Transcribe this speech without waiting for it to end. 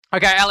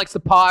Okay, Alex, the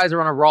Pies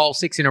are on a roll,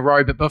 6 in a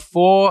row. But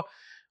before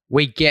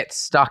we get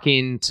stuck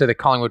into the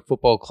Collingwood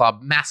Football Club,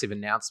 massive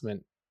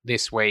announcement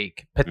this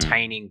week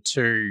pertaining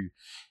to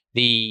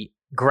the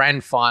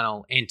grand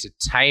final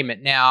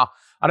entertainment. Now,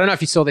 I don't know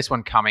if you saw this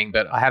one coming,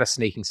 but I had a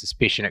sneaking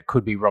suspicion it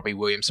could be Robbie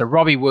Williams. So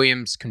Robbie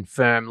Williams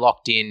confirmed,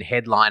 locked in,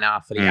 headliner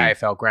for the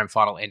AFL grand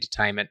final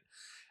entertainment.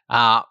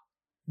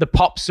 The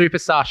pop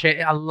superstar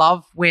share. I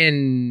love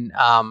when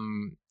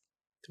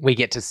we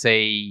get to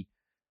see,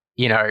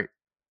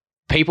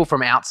 people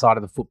from outside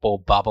of the football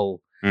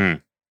bubble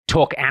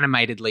talk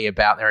animatedly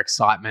about their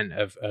excitement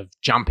of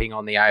jumping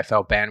on the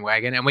AFL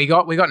bandwagon. And we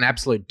got an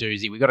absolute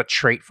doozy. We got a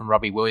treat from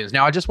Robbie Williams.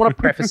 Now, I just want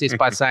to preface this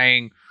by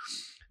saying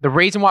the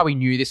reason why we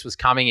knew this was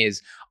coming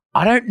is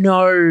I don't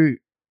know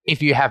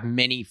if you have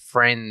many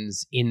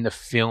friends in the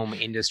film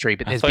industry,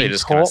 but there's been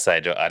just going to say,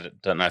 I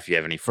don't know if you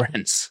have any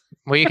friends.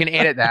 Well, you can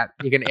edit that.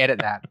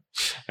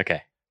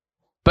 Okay.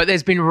 But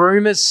there's been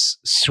rumors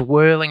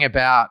swirling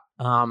about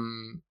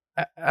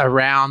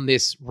around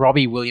this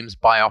Robbie Williams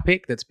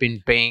biopic that's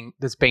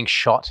being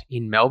shot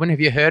in Melbourne. Have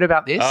you heard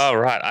about this? Oh,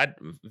 right.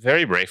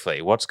 Very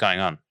briefly, what's going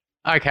on?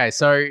 Okay,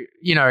 so,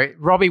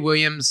 Robbie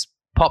Williams,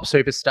 pop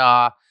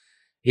superstar,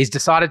 he's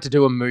decided to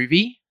do a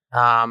movie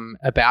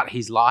about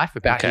his life,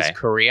 about his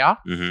career,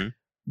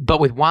 but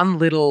with one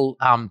little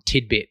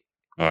tidbit.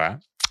 All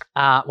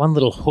right. One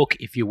little hook,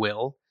 if you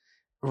will.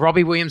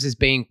 Robbie Williams is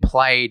being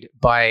played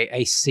by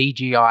a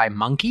CGI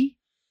monkey.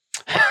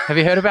 Have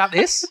you heard about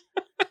this?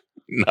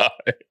 No.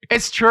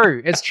 It's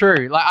true.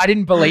 Like, I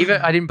didn't believe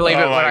it. When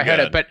I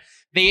heard it. But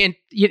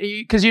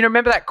because you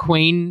remember that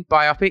Queen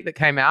biopic that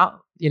came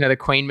out, the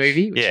Queen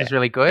movie, which was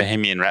really good.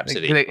 Bohemian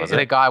Rhapsody.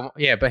 The guy,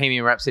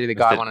 Bohemian Rhapsody. The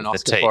guy won an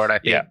Oscar for it, I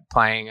think,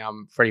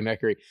 playing Freddie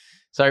Mercury.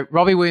 So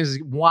Robbie Williams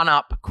won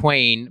up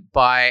Queen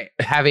by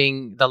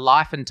having the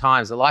life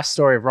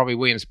story of Robbie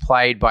Williams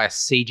played by a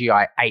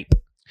CGI ape.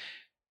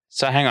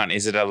 So hang on,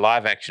 is it a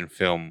live action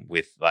film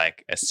with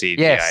like a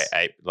CGI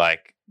ape, with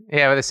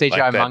a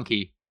CGI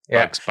monkey?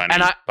 Yeah, Bugs Bunny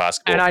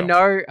basketball. And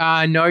film.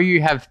 I know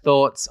you have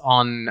thoughts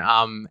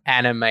on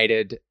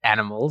animated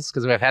animals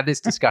because we've had this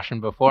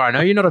discussion before. I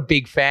know you're not a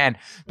big fan,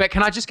 but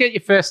can I just get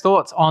your first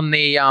thoughts on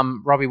the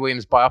Robbie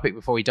Williams biopic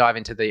before we dive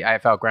into the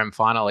AFL Grand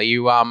Final? Are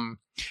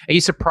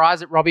you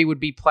surprised that Robbie would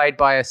be played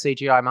by a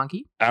CGI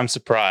monkey? I'm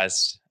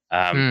surprised.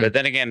 But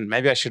then again,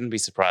 maybe I shouldn't be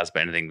surprised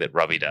by anything that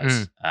Robbie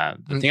does.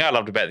 The thing I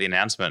loved about the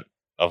announcement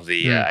of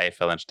the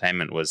AFL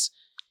entertainment was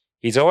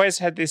he's always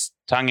had this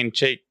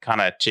tongue-in-cheek,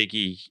 kind of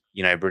cheeky,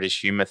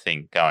 British humour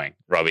thing going,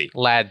 Robbie.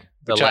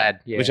 Which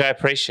I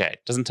appreciate.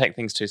 Doesn't take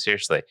things too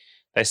seriously.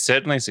 They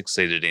certainly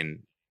succeeded in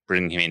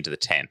bringing him into the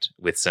tent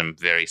with some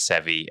very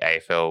savvy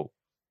AFL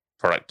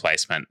product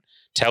placement.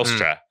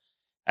 Telstra,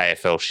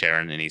 AFL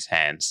Sharon in his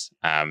hands.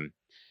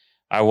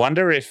 I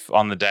wonder if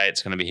on the day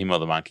it's going to be him or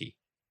the monkey.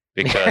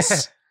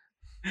 Because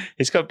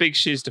he's got big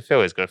shoes to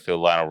fill. He's got to fill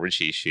Lionel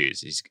Richie's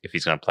shoes if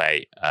he's going to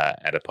play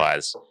at a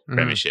Pies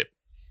premiership.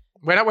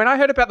 When I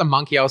heard about the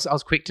monkey, I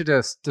was quick to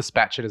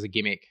dispatch it as a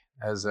gimmick,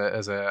 as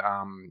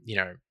a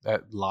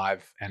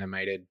live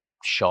animated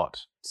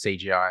shot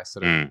CGI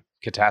sort of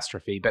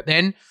catastrophe. But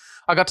then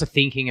I got to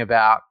thinking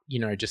about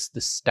just the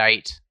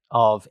state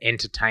of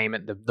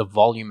entertainment, the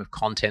volume of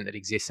content that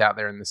exists out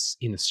there in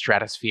the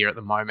stratosphere at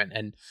the moment,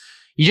 and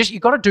you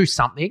got to do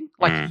something.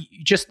 Like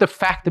just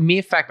the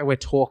mere fact that we're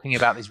talking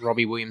about this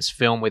Robbie Williams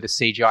film with a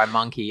CGI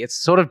monkey, it's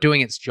sort of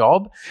doing its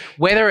job.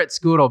 Whether it's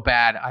good or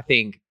bad, I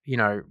think,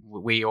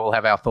 we all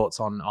have our thoughts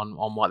on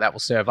what that will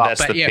serve up.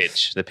 That's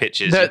pitch. The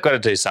pitch is you've got to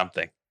do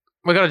something.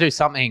 We've got to do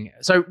something.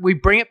 So we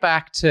bring it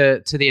back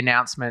to the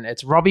announcement.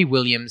 It's Robbie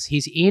Williams.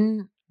 He's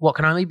in what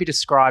can only be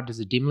described as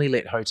a dimly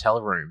lit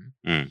hotel room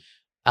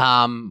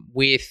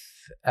with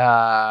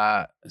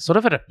sort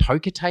of at a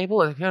poker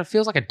table. It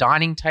feels like a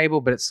dining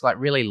table, but it's like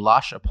really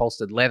lush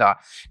upholstered leather.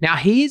 Now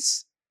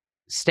he's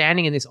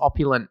standing in this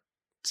opulent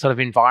sort of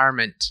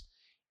environment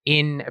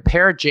in a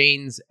pair of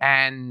jeans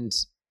and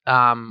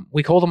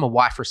we call them a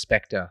wife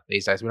respecter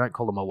these days. We don't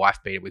call them a wife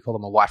beater. We call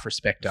them a wife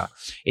respecter.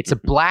 It's a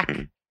black,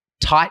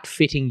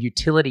 tight-fitting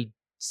utility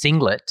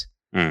singlet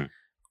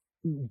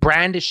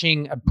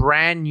brandishing a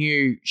brand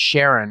new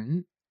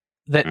Sharon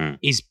that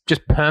is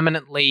just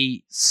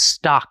permanently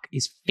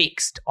is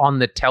fixed on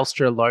the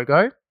Telstra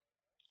logo.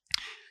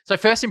 So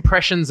first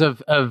impressions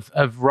of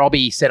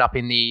Robbie set up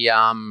in the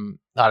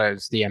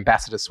it's the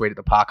Ambassador Suite at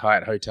the Park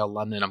Hyatt Hotel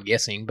London, I'm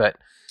guessing. But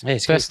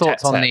first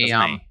thoughts on the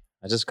I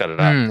just got it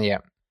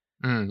up.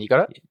 You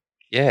got it?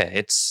 Yeah,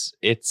 it's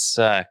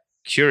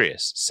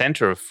curious.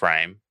 Center of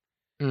frame.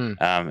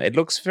 It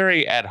looks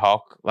very ad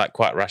hoc, like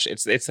quite rushed.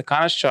 It's the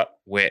kind of shot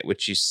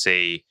which you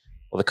see,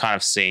 or the kind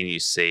of scene you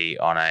see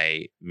on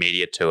a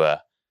media tour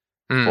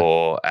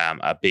for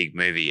a big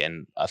movie.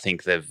 And I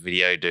think the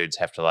video dudes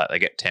have to they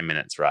get 10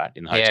 minutes, right,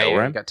 in the hotel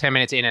room. Got 10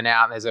 minutes in and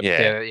out. There's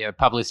a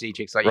publicity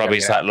chicks like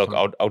Robbie's like, look,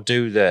 I'll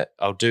do the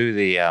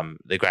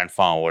grand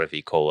final, whatever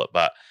you call it,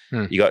 but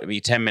you got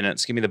me 10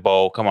 minutes. Give me the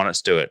ball. Come on,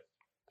 let's do it.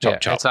 Chop.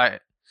 It's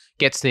like,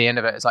 gets to the end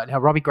of it. It's like, no,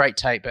 Robbie, great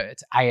tape, but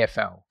it's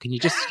AFL. Can you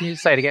just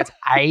say it again? It's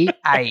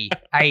A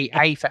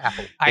for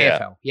Apple.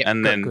 AFL. Yeah.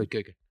 And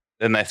good.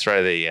 Then they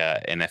throw the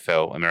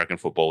NFL, American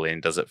football in,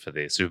 does it for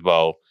the Super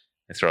Bowl.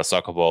 They throw a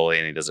soccer ball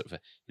in, he does it for,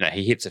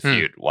 he hits a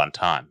few at one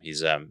time.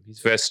 He's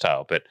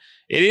versatile, but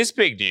it is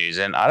big news,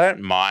 and I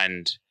don't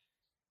mind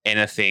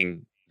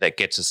anything that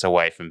gets us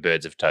away from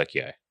Birds of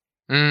Tokyo.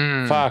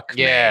 Fuck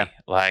me.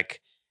 Like,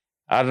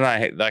 I don't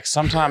know. Like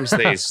sometimes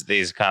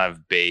these kind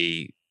of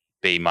B-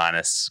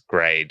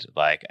 grade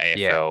like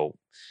AFL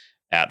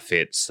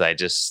outfits, they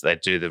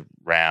do the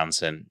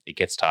rounds and it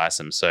gets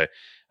tiresome. So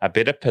a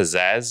bit of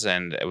pizzazz,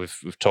 and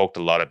we've talked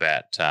a lot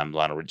about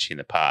Lionel Richie in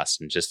the past,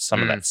 and just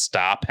some of that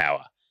star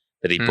power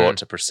that he brought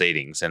to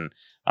proceedings, and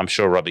I'm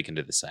sure Robbie can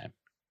do the same.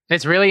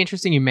 It's really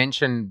interesting you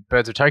mentioned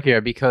Birds of Tokyo,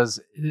 because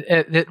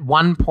at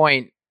one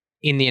point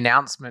in the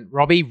announcement,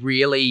 Robbie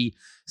really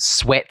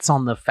sweats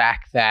on the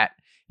fact that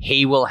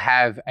he will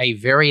have a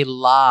very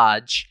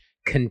large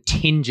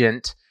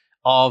contingent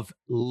of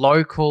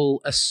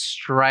local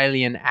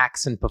Australian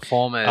accent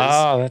performers.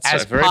 Oh,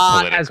 that's very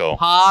political.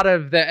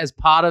 As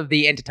part of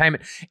the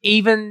entertainment,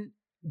 even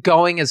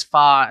going as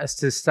far as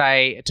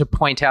to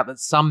point out that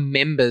some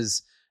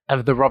members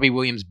of the Robbie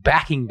Williams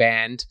backing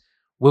band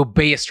will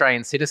be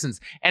Australian citizens,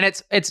 and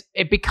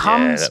it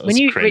becomes when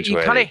you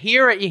kind of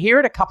hear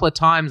it a couple of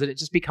times, and it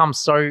just becomes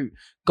so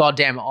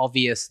goddamn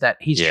obvious that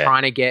he's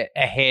trying to get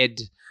ahead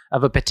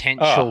of a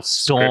potential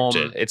storm.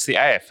 Scripted. It's the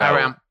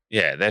AFL.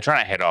 They're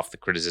trying to head off the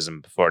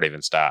criticism before it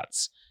even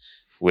starts,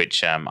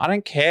 which I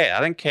don't care.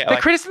 The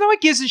criticism, no one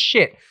gives a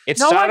shit. It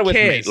started with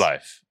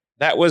Meatloaf.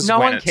 That was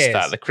when it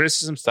started. The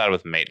criticism started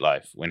with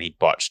Meatloaf when he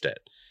botched it,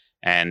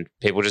 and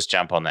people just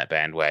jump on that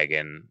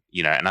bandwagon,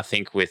 and I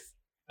think with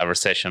a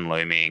recession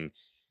looming,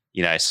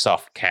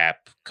 soft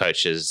cap,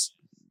 coaches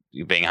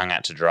being hung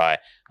out to dry,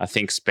 I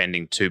think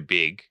spending too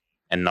big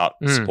and not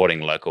supporting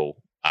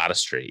local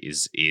artistry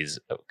is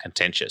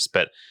contentious.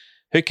 But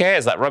who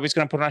cares? Like, Robbie's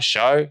going to put on a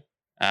show.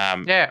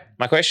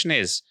 My question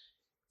is,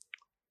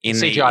 the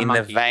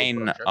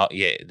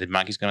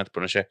monkey's going to put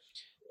on a show.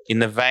 In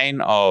the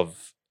vein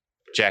of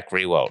Jack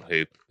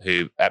Riewoldt,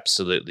 who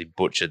absolutely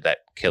butchered that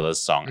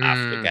Killers song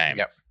after the game.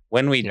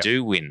 When we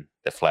do win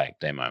the flag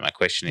demo, my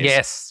question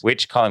is,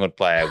 which Collingwood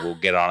player will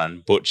get on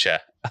and butcher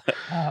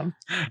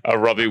a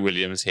Robbie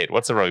Williams hit?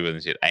 What's a Robbie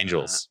Williams hit?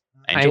 Angels.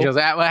 Angels.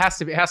 Well, it has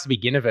to be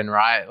Ginnivan,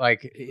 right?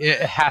 Like, it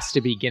has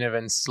to be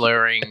Ginnivan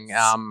slurring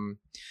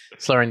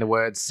the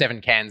words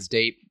 7 cans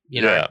deep.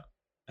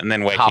 And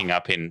then waking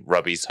up in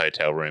Robbie's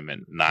hotel room at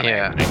 9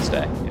 a.m. the next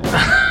day.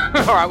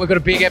 All right, we've got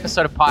a big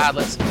episode of Pie Hard.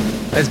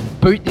 Let's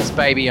boot this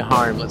baby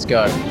home. Let's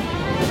go.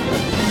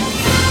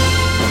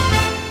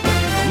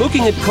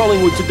 Looking at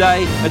Collingwood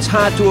today, it's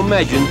hard to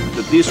imagine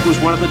that this was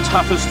one of the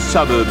toughest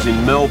suburbs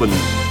in Melbourne.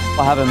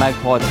 I have a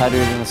magpie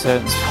tattooed in a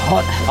certain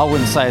spot. I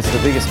wouldn't say it's the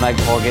biggest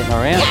magpie getting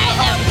around.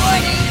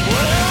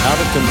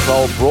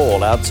 Out-of-control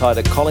brawl outside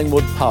a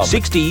Collingwood pub.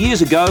 60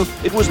 years ago,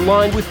 it was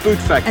lined with boot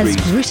factories.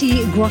 As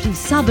gritty, grotty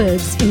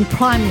suburbs in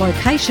prime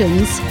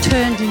locations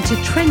turned into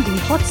trendy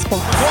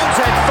hotspots. One's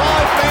had 5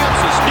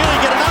 bounces, nearly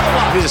get another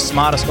one. Who's the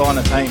smartest guy on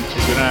the team?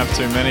 Because we don't have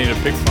too many to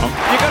pick from.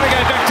 You've got to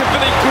go back to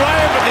Billy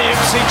Graham at the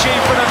MCG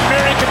for an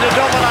American to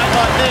dominate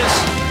like this.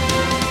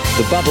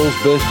 The Bubbles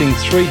bursting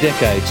 3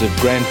 decades of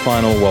grand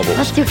final wobbles.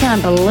 I still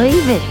can't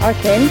believe it. I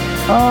can.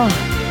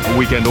 A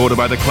weekend order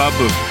by the club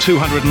of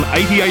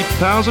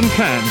 288,000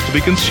 cans to be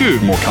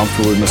consumed. More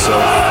comfortable with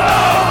myself.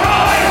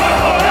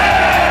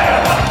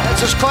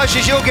 That's as close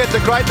as you'll get to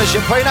greatness, you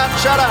peanut.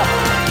 Shut up.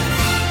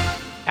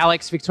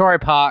 Alex, Victoria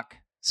Park,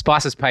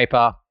 Spices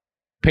Paper,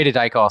 Peter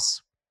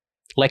Dacos,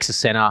 Lexus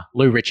Centre,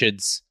 Lou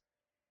Richards,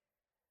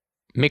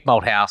 Mick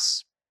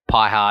Malthouse,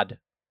 Pie Hard,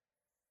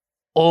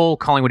 all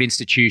Collingwood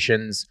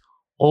institutions,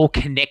 all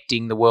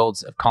connecting the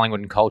worlds of Collingwood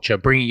and culture,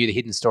 bringing you the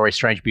hidden story,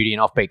 strange beauty, and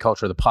offbeat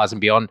culture of the Pies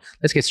and beyond.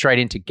 Let's get straight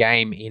into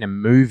Game in a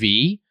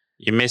Movie.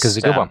 You missed it's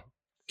a good one.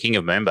 King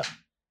of Moomba.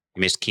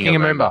 You missed King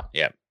of Moomba.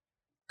 Yeah.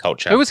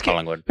 Culture. Who was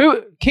Collingwood?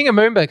 King of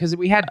Moomba? Because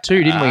we had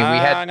 2, didn't we? We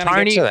had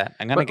Tony.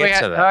 I'm going to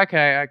get to that.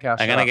 Okay.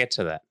 I'm going to get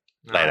to that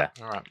later.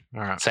 All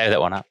right. Save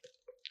that one up.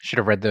 Should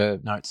have read the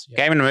notes. Yeah.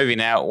 Game in a Movie.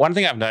 Now, one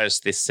thing I've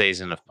noticed this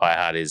season of Pie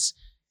Hard is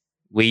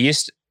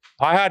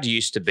Pie Hard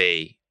used to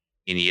be,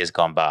 in years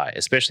gone by,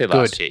 especially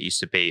last year, it used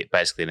to be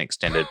basically an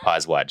extended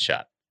Pies Wide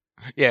Shut.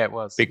 Yeah, it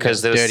was.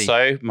 Because there was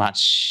so much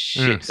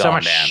shit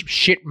going down.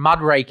 Shit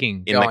mud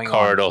raking in the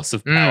corridors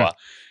of power.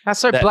 That's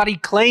so bloody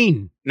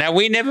clean. Now,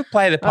 we never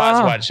play the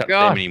Pies Wide Shut theme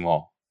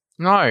anymore.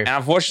 No. And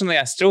unfortunately,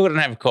 I still don't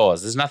have a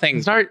cause. There's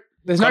nothing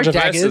there's no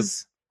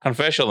daggers.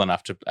 Controversial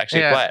enough to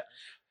actually play it.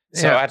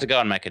 So I had to go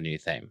and make a new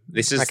theme.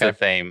 This is the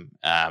theme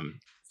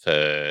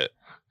for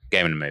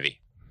Game in a Movie.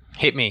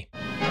 Hit me.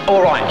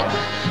 All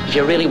right. If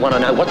you really want to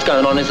know what's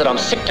going on, is that I'm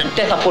sick to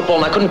death of football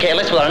and I couldn't care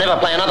less whether I never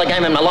play another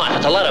game in my life.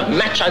 It's a load of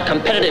macho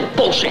competitive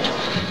bullshit.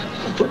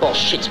 Football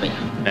shits me.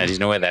 Now, do you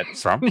know where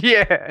that's from?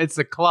 Yeah, it's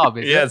the club.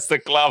 It's the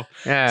club.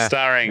 Yeah.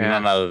 Starring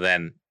none other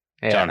than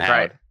John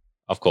Howard. Great.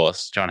 Of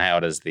course, John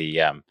Howard is the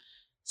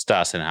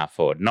star centre half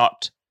forward,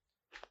 not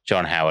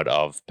John Howard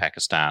of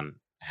Pakistan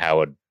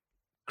Howard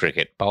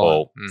cricket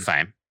ball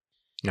fame.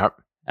 Nope.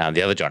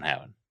 The other John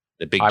Howard,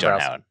 the big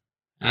Eyebrows. John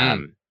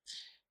Howard.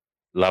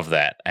 Love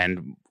that.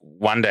 And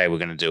one day we're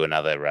going to do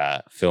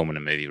another film and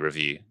a movie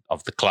review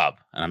of The Club,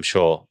 and I'm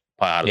sure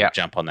Pie Hard will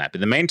jump on that. But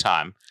in the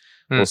meantime,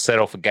 we'll set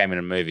off a game and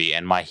a movie.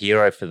 And my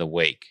hero for the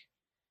week,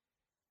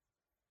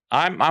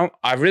 I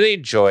really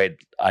enjoyed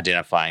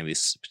identifying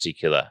this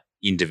particular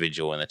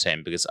individual in the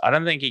team because I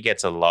don't think he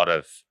gets a lot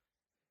of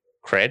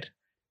cred,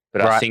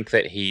 but I think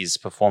that he's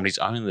performed his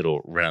own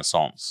little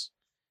renaissance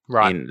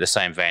in the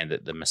same vein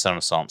that the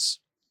Renaissance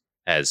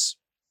has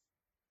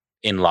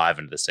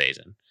enlivened the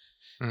season.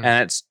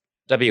 And it's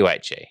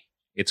WHE.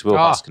 It's Will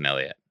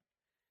Hoskin-Elliott.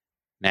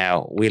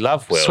 Now, we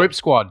love Will. Swoop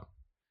Squad.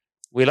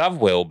 We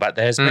love Will, but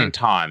there's been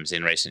times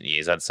in recent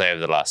years, I'd say over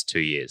the last 2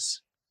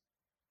 years,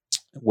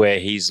 where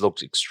he's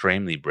looked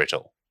extremely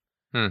brittle.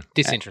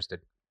 Disinterested.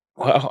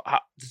 Well,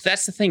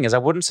 that's the thing is I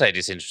wouldn't say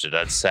disinterested.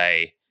 I'd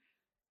say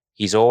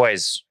he's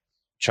always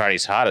tried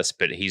his hardest,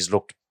 but he's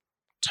looked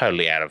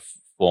totally out of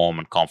form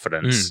and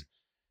confidence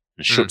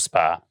and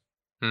chutzpah.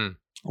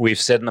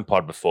 We've said in the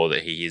pod before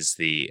that he is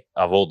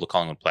of all the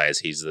Collingwood players,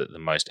 he's the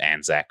most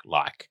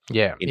Anzac-like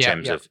in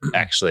terms of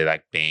actually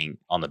like being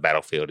on the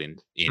battlefield in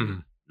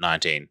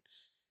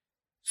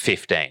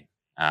 1915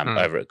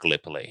 over at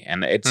Gallipoli.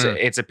 And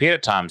it's appeared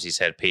at times he's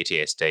had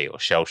PTSD or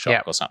shell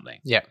shock or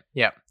something.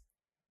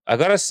 I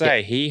got to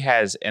say he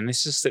has, and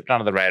this has slipped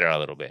under the radar a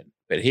little bit,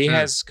 but he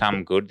has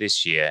come good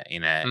this year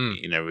in a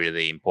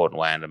really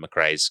important way under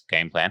McRae's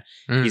game plan.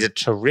 He's a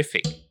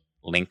terrific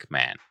link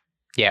man.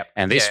 Yeah.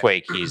 And this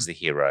week he's the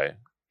hero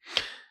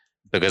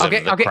because of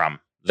the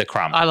crumb. The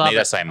crumb. I love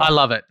it. I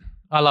love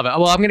it.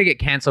 Well, I'm going to get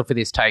cancelled for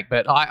this take,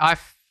 but I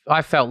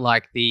felt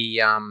like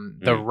the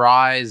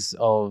rise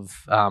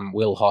of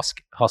Will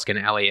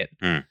Hoskin-Elliott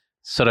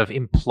sort of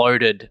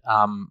imploded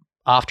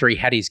after he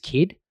had his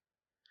kid.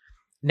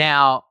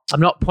 Now, I'm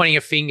not pointing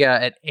a finger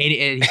at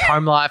his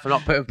home life. I'm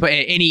not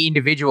putting any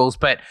individuals,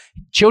 but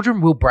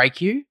children will break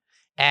you.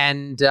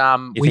 And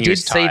we did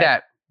see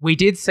that. We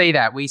did see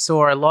that. We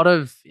saw a lot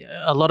of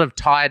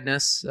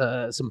tiredness,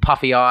 some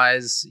puffy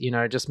eyes,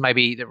 just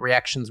maybe the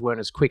reactions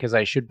weren't as quick as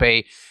they should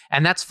be.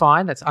 And that's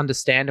fine. That's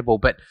understandable.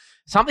 But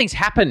something's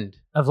happened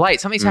of late.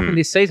 Something's happened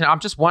this season.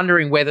 I'm just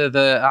wondering whether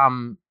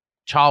the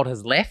child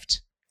has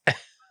left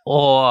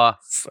or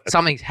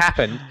something's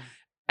happened.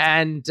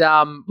 And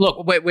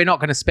look, we're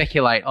not going to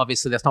speculate.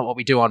 Obviously, that's not what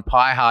we do on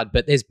Pie Hard.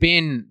 But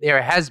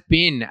there has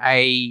been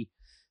a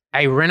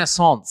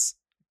renaissance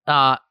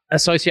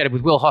associated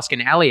with Will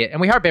Hoskin-Elliott,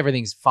 and we hope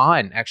everything's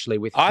fine. Actually,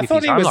 with his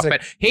home life.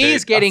 But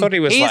he's getting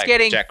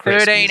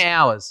 13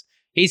 hours.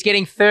 He's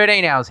getting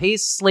 13 hours.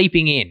 He's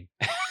sleeping in.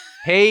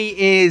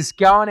 He is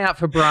going out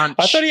for brunch.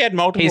 I thought he had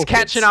multiple. He's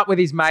catching up with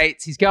his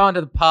mates. He's going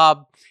to the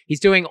pub. He's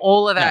doing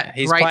all of that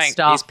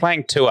stuff. He's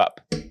playing 2 Up.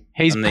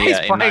 He's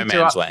playing in No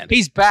Man's Land.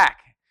 He's back.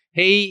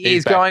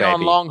 He's going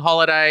on long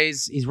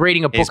holidays. He's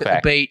reading a book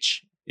at the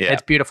beach. Yeah.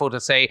 It's beautiful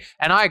to see.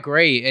 And I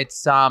agree.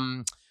 It's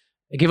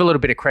I give a little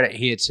bit of credit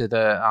here to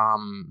the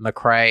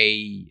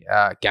McRae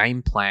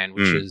game plan,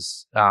 which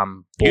is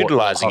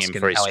utilising him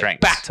for his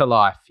strengths. Back to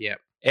life, yeah.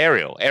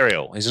 Aerial.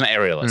 He's an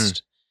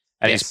aerialist.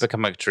 And he's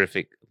become a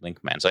terrific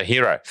link man. So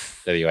hero,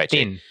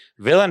 WHE.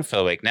 Villain for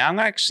the week. Now I'm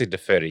going to actually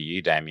defer to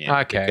you, Damien.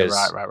 Okay,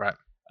 right.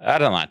 I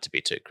don't like to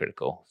be too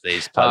critical.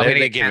 These players,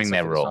 they're giving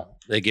their role.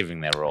 They're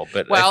giving their role.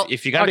 But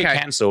if you're going to be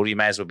cancelled, you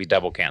may as well be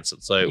double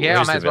cancelled. So yeah,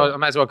 I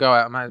may as well go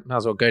out. I may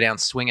as well go down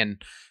swinging.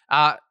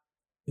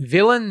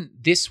 Villain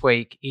this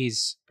week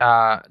is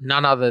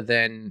none other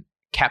than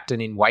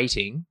captain in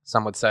waiting,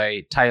 some would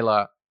say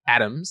Taylor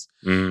Adams.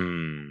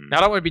 Now,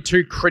 I don't want to be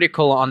too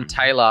critical on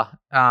Taylor,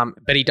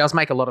 but he does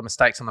make a lot of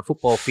mistakes on the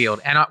football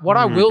field. And what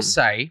I will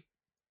say,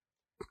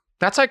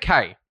 that's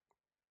okay.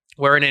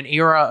 We're in an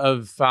era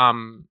of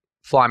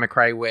Fly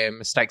McRae where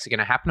mistakes are going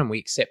to happen and we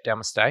accept our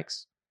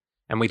mistakes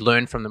and we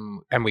learn from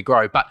them and we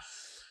grow. But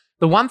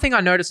the one thing I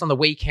noticed on the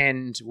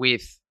weekend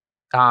with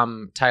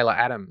Taylor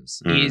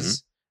Adams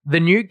is the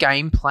new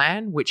game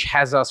plan, which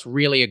has us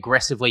really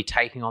aggressively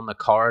taking on the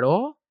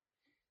corridor.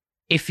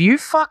 If you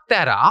fuck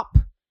that up,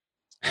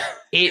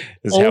 it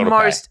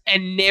almost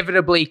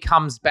inevitably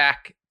comes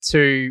back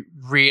to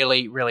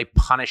really, really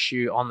punish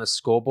you on the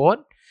scoreboard.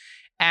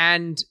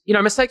 And,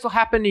 mistakes will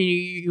happen.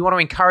 You want to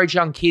encourage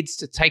young kids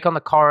to take on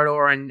the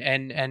corridor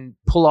and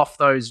pull off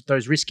those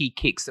risky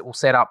kicks that will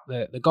set up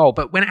the goal.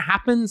 But when it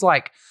happens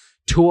like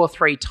 2 or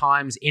 3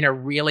 times in a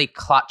really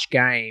clutch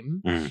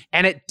game,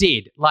 and it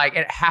did. Like,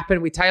 it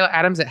happened with Taylor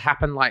Adams. It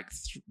happened like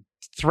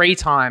 3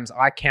 times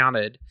I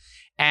counted.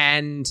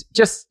 And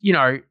just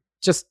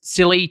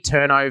silly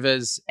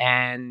turnovers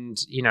and,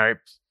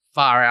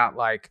 far out,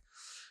 like,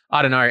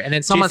 I don't know. And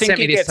then someone sent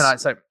me this tonight.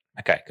 So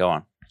okay, go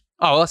on.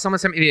 Oh, well, someone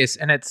sent me this,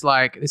 and it's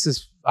like, this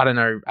is, I don't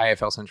know,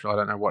 AFL Central. I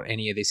don't know what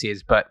any of this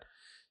is, but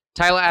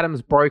Taylor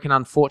Adams broke an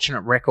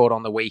unfortunate record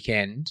on the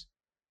weekend.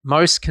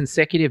 Most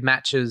consecutive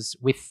matches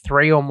with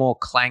 3 or more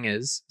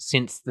clangers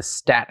since the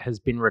stat has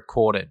been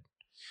recorded.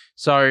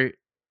 So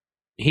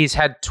he's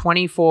had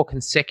 24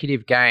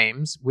 consecutive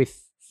games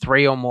with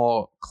 3 or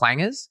more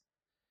clangers.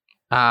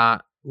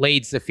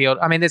 leads the field.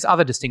 I mean, there's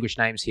other distinguished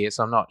names here,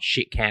 so I'm not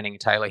shit-canning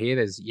Taylor here.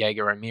 There's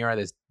Jaeger O'Meara,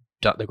 there's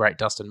the great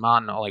Dustin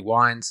Martin, Ollie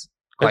Wines.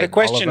 But the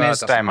question Oliver, is,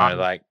 Damo,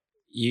 like,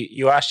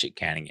 you are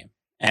shit-canning him.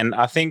 And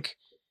I think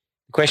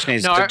the question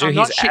is,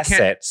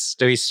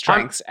 do his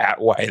strengths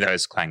outweigh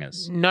those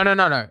clangers?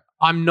 No.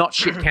 I'm not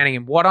shit-canning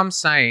him. What I'm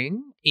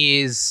saying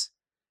is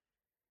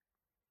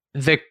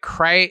the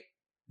Craig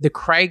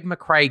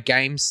McRae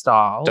game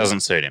style doesn't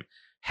suit him.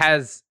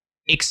 Has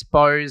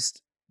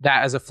exposed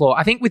that as a flaw.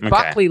 I think with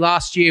Buckley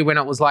last year, when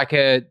it was like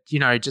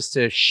just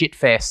a shit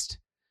fest,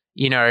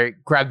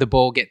 grab the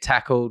ball, get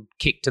tackled,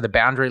 kick to the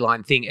boundary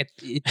line thing.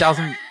 It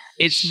doesn't.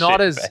 It's not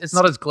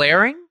as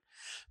glaring.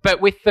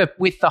 But with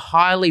the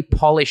highly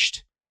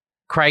polished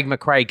Craig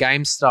McRae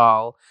game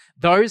style,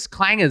 those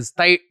clangers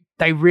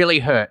they really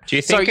hurt. Do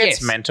you think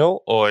it's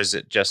mental or is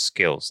it just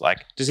skills?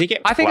 Like, does he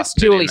get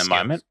flustered in the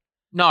moment?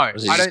 No, I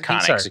don't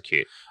think so.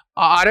 Execute.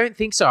 I don't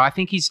think so. I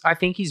think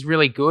he's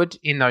really good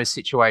in those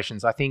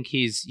situations. I think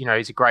he's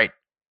a great,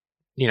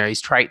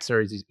 his traits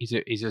are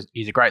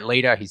he's a great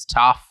leader. He's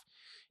tough.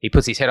 He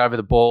puts his head over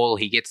the ball.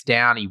 He gets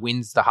down. He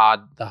wins the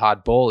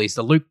hard ball. He's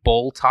the Luke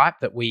Ball type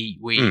that we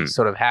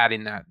sort of had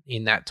in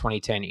that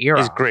 2010 era.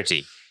 He's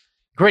gritty.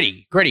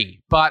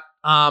 But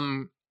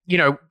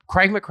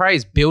Craig McRae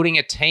is building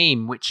a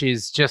team which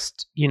is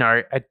just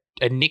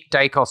a Nick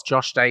Dacos,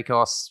 Josh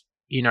Dacos.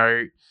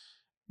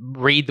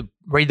 Read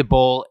the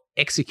ball,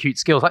 execute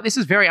skills. Like, this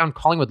is very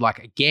un-Collingwood-like,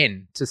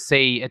 again, to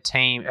see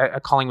a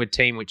Collingwood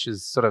team which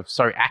is sort of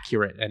so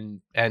accurate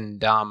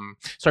and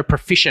so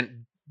proficient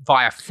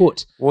via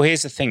foot. Well,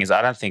 here's the thing: is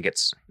I don't think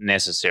it's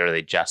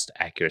necessarily just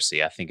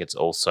accuracy. I think it's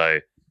also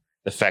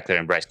the fact they're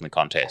embracing the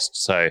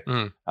contest. So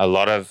a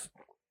lot of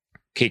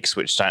kicks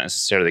which don't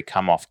necessarily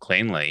come off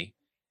cleanly,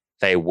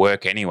 they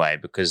work anyway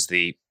because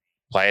the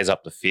players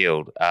up the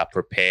field are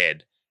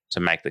prepared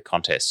to make the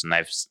contest, and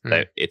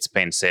it's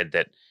been said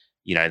that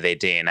their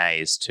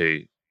DNA is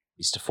to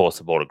force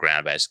the ball to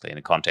ground basically in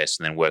a contest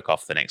and then work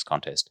off the next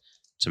contest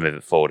to move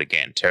it forward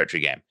again.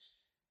 Territory game.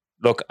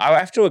 Look, I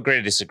have to agree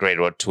to disagree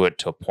to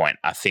a point.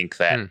 I think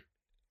that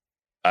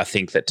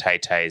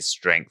Tay-Tay's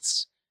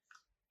strengths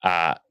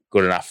are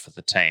good enough for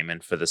the team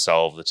and for the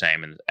soul of the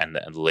team and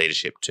the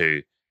leadership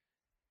to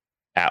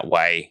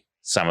outweigh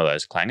some of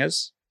those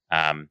clangers.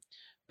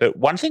 But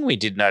one thing we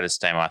did notice,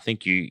 Damo, I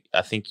think you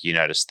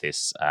noticed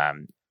this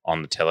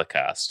on the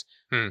telecast,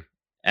 and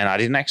I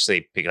didn't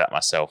actually pick it up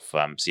myself,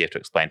 so you have to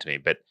explain to me.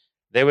 But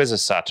there was a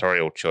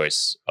sartorial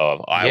choice of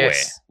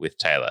eyewear with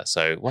Taylor.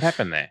 So what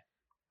happened there?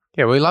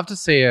 Yeah, we love to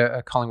see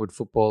a Collingwood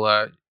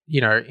footballer,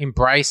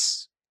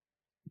 embrace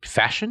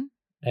fashion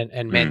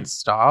and men's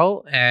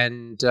style.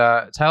 And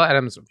Taylor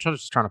Adams, I'm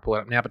just trying to pull it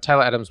up now, but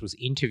Taylor Adams was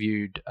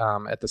interviewed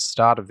at the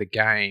start of the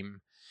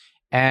game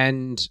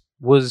and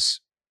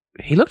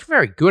he looked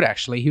very good,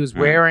 actually. He was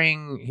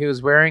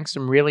wearing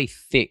some really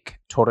thick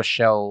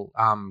tortoiseshell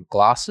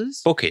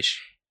glasses. Bookish.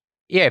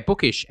 Yeah,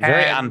 bookish.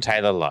 Very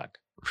un-Taylor-like.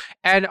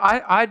 And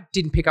I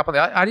didn't pick up on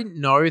that. I didn't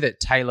know that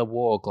Taylor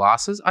wore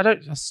glasses. I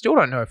still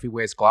don't know if he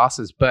wears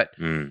glasses, but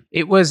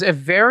it was a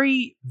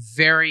very,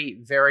 very,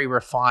 very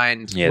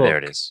refined look. There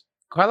it is.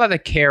 Quite like the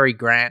Cary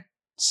Grant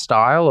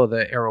style or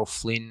the Errol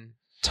Flynn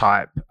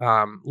type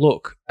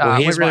look.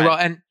 Here's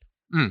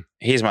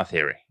my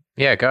theory.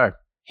 Yeah, go.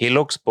 He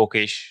looks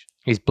bookish.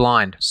 He's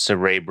blind.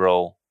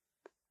 Cerebral,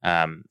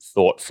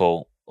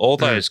 thoughtful. All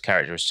those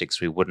characteristics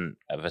we wouldn't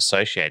have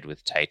associated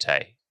with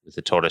Tay-Tay, with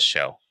the tortoise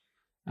shell.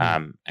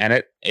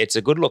 And it's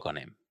a good look on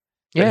him.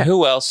 But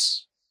who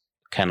else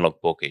can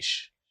look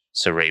bookish,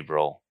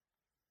 cerebral,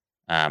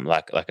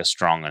 like a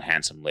strong and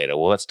handsome leader?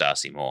 Well, that's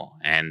Darcy Moore.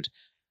 And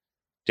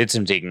did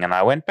some digging, and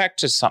I went back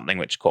to something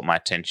which caught my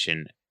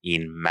attention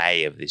in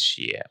May of this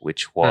year,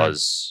 which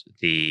was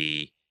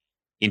the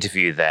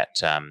interview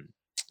that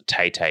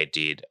Tay-Tay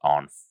did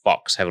on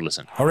Fox. Have a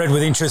listen. I read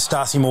with interest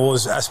Darcy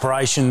Moore's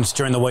aspirations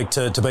during the week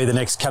to be the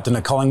next captain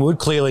of Collingwood.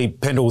 Clearly,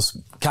 Pendles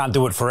can't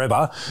do it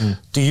forever.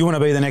 Do you want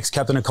to be the next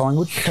captain of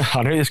Collingwood?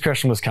 I knew this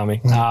question was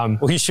coming.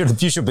 Well, you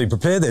should be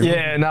prepared then.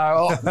 Yeah,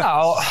 no.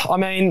 I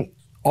mean,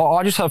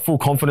 I just have full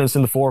confidence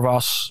in the four of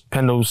us,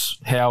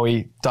 Pendles,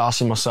 Howie,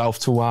 Darcy, myself,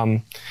 to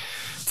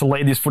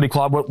lead this footy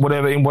club,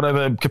 in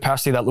whatever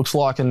capacity that looks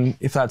like. And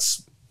if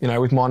that's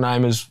with my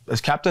name as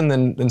captain,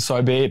 then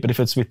so be it. But if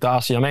it's with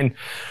Darcy, I mean,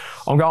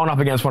 I'm going up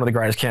against one of the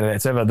greatest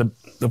candidates ever.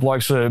 The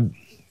bloke's a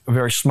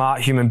very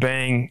smart human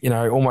being,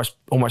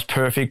 almost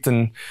perfect,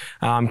 and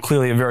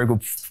clearly a very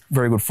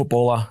good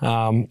footballer.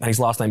 And his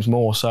last name's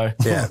Moore, so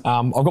I've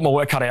got my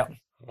work cut out.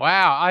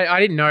 Wow, I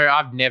didn't know.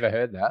 I've never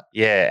heard that.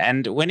 Yeah,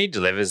 and when he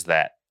delivers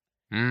that,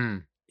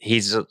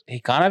 he's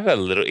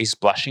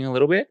blushing a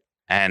little bit,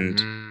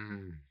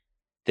 and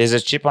there's a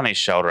chip on his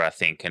shoulder, I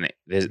think, and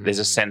there's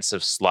a sense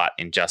of slight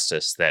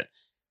injustice that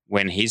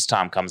when his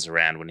time comes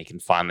around, when he can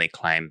finally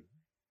claim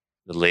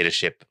the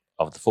leadership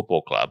of the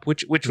football club,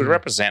 which would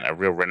represent a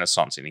real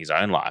renaissance in his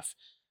own life,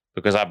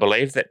 because I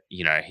believe that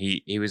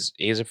he was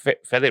a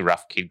fairly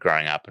rough kid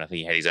growing up, and I think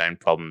he had his own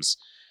problems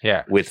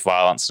with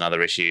violence and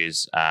other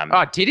issues.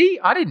 Did he?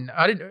 I didn't.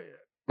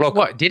 Look,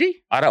 what did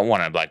he? I don't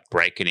want to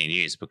break any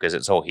news because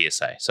it's all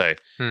hearsay. So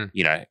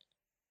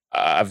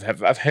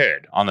I've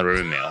heard on the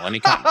rumor mill, and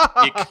you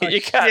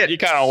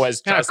can't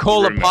always trust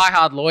call the the pie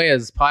hard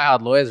lawyers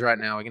right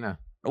now. We're gonna.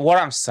 What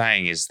I'm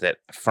saying is that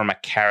from a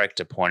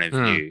character point of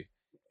view,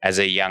 as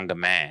a younger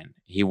man,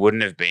 he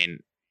wouldn't have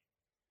been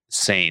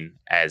seen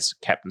as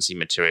captaincy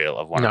material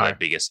of one of the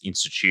biggest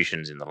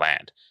institutions in the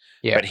land.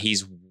 Yeah. But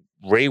he's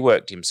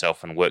reworked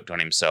himself and worked on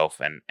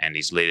himself and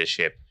his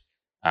leadership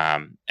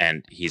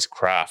and his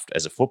craft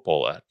as a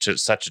footballer to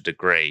such a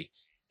degree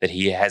that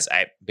he has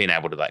been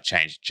able to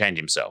change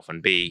himself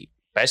and be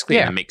basically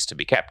in the mix to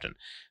be captain.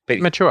 But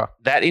mature.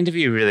 That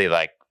interview really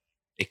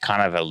it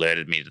kind of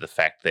alerted me to the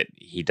fact that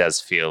he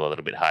does feel a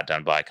little bit hard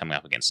done by coming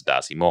up against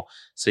Darcy Moore.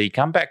 So you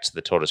come back to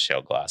the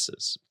tortoiseshell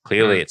glasses.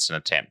 Clearly it's an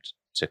attempt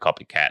to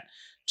copycat,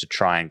 to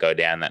try and go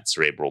down that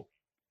cerebral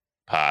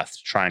path,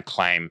 to try and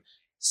claim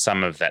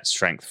some of that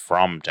strength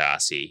from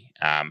Darcy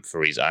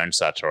for his own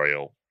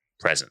sartorial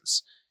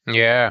presence.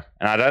 Yeah.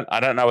 And I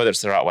don't know whether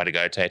it's the right way to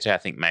go, Tate. I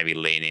think maybe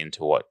lean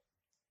into what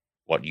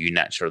you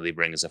naturally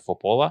bring as a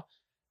footballer.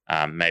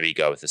 Maybe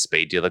go with the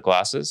speed dealer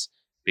glasses,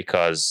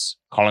 because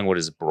Collingwood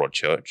is a broad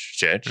church,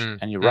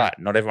 and you're right.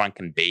 Not everyone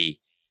can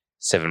be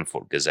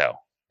 7-foot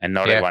gazelle, and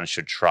not everyone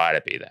should try to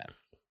be that.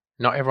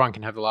 Not everyone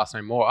can have the last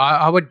name Moore.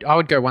 I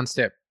would go one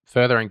step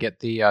further and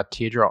get the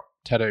teardrop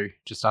tattoo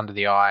just under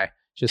the eye.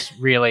 Just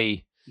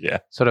really,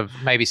 sort of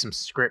maybe some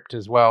script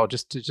as well,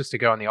 just to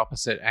go on the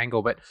opposite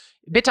angle. But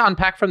a bit to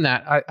unpack from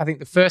that. I think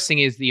the first thing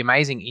is the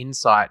amazing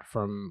insight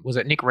from, was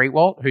it Nick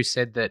Riewoldt, who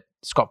said that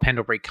Scott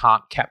Pendlebury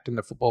can't captain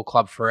the football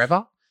club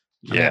forever.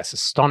 I mean, that's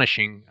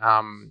astonishing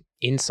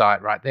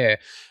insight right there.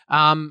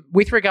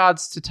 With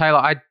regards to Taylor,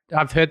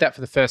 I've heard that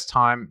for the first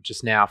time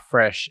just now,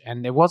 fresh,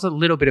 and there was a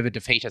little bit of a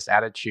defeatist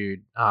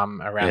attitude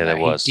around that. There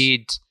was.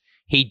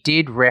 He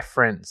did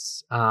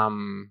reference,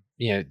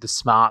 the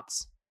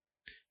smarts.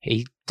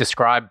 He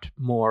described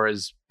Moore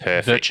as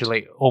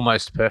virtually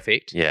almost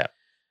perfect. Yeah.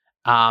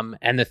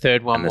 And the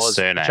third one was,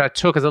 surname, which I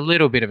took as a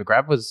little bit of a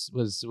grab, was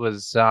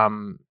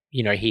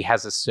he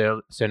has a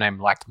surname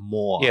like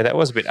Moore. Yeah, that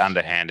was a bit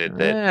underhanded.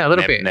 A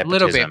little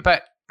bit.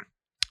 But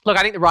look,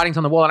 I think the writing's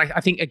on the wall. And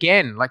I think,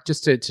 again,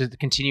 just to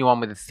continue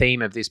on with the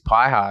theme of this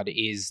Pie Hard,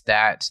 is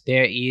that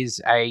there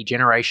is a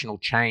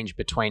generational change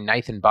between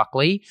Nathan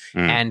Buckley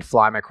and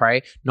Fly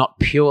McRae, not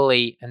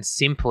purely and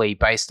simply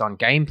based on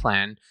game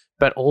plan,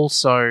 but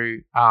also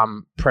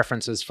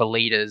preferences for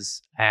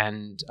leaders.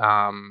 And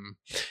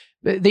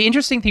the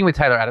interesting thing with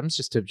Taylor Adams,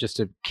 just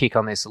to kick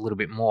on this a little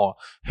bit more,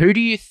 who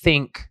do you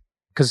think?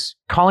 Because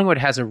Collingwood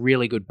has a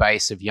really good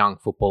base of young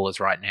footballers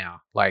right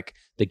now, like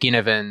the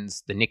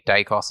Ginivans, the Nick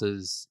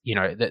Dacos's,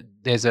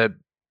 there's a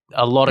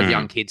lot of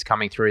young kids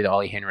coming through, the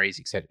Ollie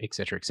Henrys, et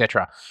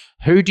cetera.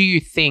 Who do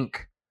you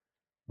think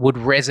would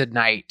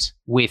resonate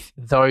with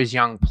those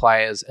young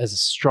players as a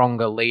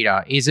stronger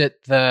leader? Is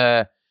it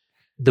the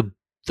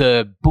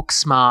book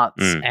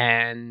smarts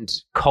and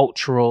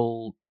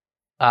cultural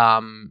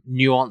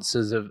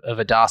nuances of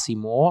a Darcy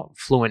Moore,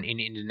 fluent in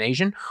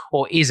Indonesian,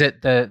 or is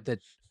it the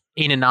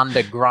in and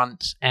under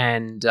grunt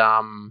and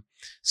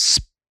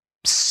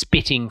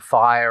spitting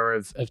fire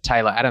of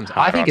Taylor Adams?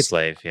 I think it's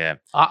slave. Yeah,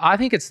 I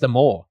think it's the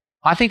Moore.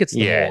 I think it's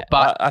the Moore.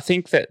 But I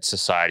think that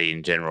society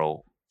in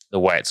general, the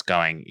way it's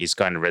going, is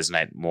going to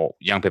resonate more.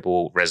 Young people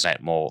will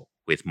resonate more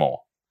with Moore.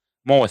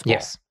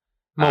 Yes,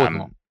 more with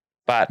Moore.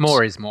 But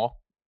Moore is Moore.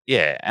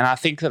 Yeah, and I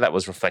think that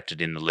was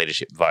reflected in the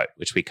leadership vote,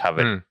 which we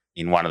covered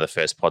in one of the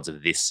first pods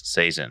of this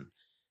season.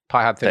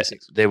 Pie Hard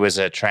 36. There was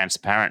a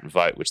transparent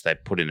vote, which they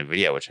put in a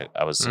video, which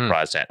I was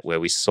surprised at, where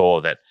we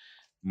saw that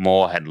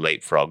Moore had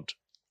leapfrogged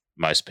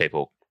most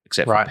people,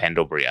 except for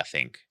Pendlebury, I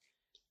think,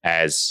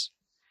 as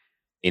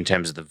in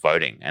terms of the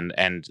voting.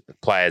 And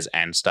players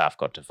and staff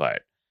got to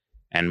vote.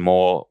 And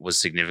Moore was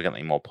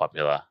significantly more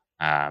popular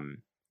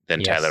than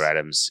Taylor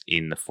Adams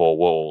in the four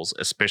walls,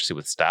 especially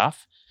with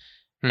staff.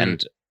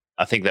 And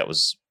I think that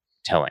was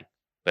telling.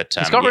 But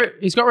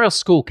he's got real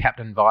school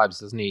captain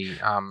vibes, doesn't he?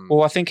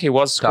 Well, I think he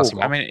was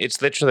school. I mean,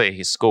 it's literally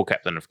his school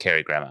captain of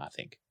Kerry Grammar, I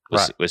think,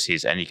 was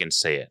his, and you can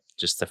see it.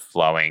 Just the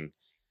flowing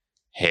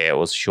hair. It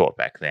was short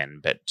back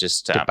then, but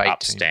just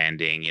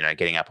upstanding,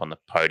 getting up on the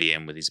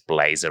podium with his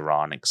blazer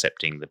on,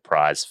 accepting the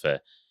prize for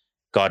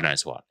God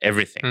knows what,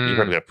 everything. He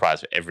probably got a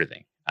prize for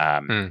everything.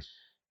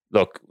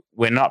 Look,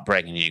 we're not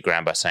breaking new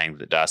ground by saying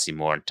that Darcy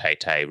Moore and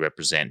Tay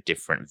represent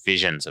different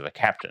visions of a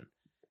captain,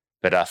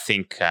 but I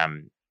think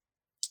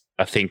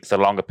the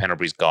longer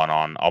Pendlebury's gone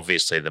on,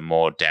 obviously the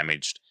more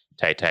damaged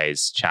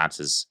Tay-Tay's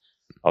chances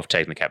of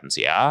taking the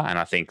captaincy are. And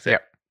I think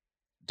that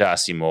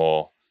Darcy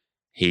Moore,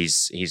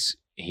 he's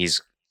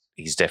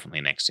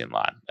definitely next in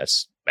line.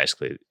 That's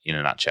basically in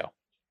a nutshell.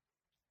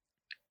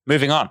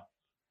 Moving on.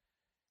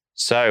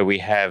 So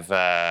we've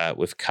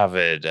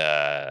covered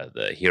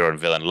the hero and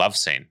villain love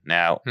scene.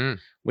 Now,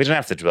 we don't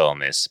have to dwell on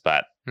this,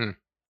 but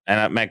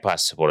and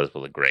Magpies supporters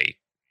will agree.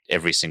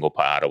 Every single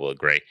Pie-Harder will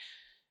agree.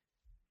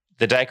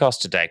 The Dacos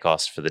to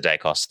Dacos for the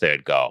Dacos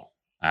third goal.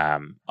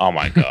 Oh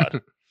my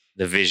God.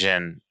 The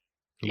vision,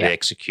 the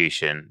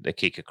execution, the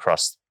kick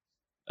across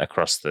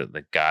across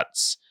the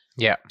guts.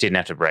 Yeah. Didn't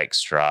have to break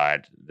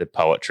stride, the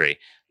poetry.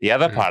 The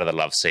other part of the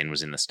love scene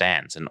was in the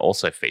stands and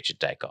also featured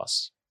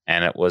Daicos.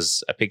 And it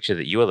was a picture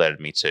that you alerted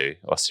me to,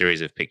 or a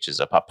series of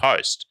pictures, a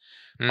post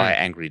by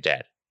Angry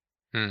Dad.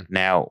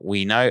 Now,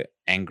 we know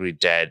Angry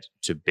Dad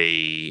to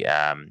be,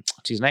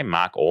 what's his name,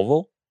 Mark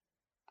Orville?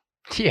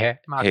 Yeah,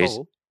 Mark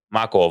Orville.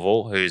 Mark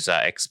Orville, who's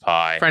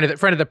ex-Pie. Friend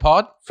of the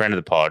pod? Friend of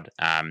the pod,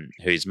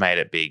 who's made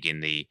it big in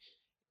the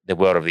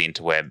world of the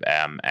interweb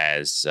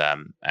as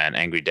an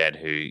angry dad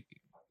who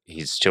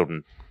his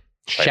children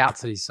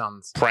shouts at his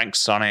sons,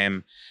 pranks on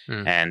him,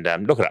 and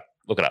look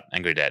it up,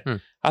 Angry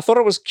Dad. I thought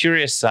it was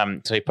curious.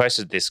 So he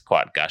posted this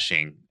quite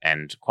gushing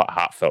and quite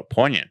heartfelt,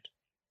 poignant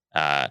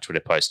Twitter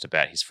post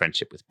about his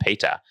friendship with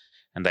Peter,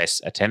 and they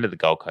attended the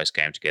Gold Coast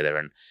game together.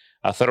 And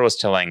I thought it was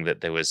telling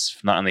that there was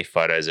not only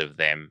photos of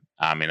them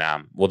arm in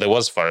arm. Well, there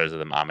was photos of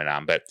them arm in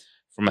arm, but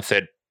from a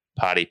third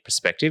party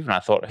perspective. And I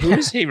thought, who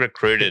is he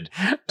recruited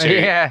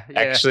to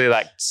actually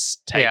like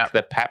take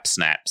the pap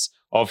snaps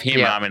of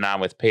him arm in arm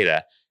with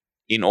Peter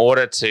in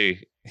order to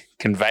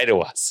convey to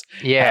us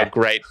how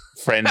great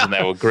friends and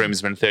they were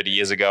groomsmen 30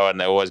 years ago and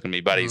they were always going to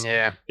be buddies.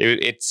 Yeah.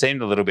 It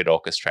seemed a little bit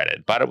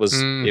orchestrated, but it was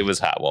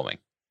heartwarming.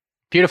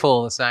 Beautiful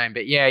all the same.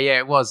 But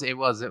it was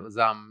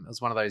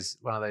one of those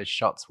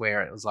shots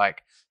where it was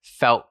like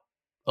felt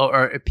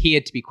or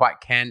appeared to be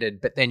quite candid,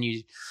 but then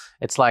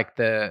it's like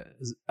the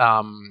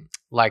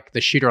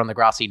shooter on the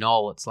grassy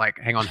knoll. It's like,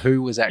 hang on,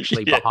 who was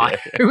actually behind?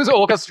 Who was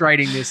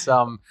orchestrating this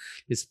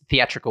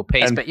theatrical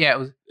piece? And but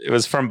it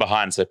was from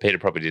behind, so Peter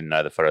probably didn't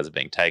know the photos were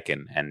being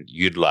taken and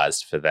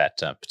utilized for that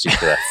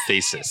particular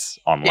thesis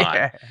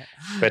online.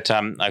 But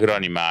good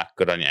on you, Mark.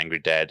 Good on you, Angry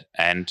Dad.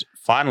 And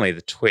finally,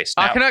 the twist.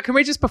 Now, can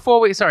we before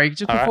we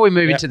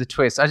move into the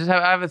twist, I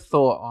have a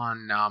thought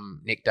on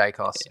Nick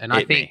Daicos, and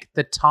I think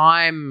the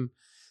time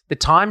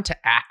to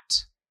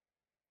act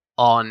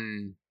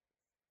on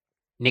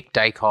Nick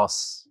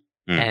Daicos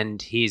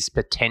and his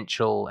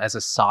potential as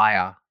a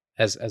sire,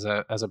 as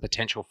a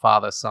potential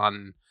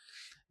father-son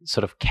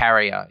sort of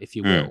carrier, if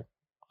you will,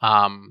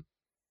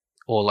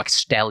 or like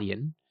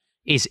stallion,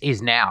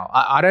 is now.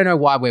 I don't know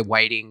why we're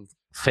waiting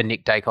for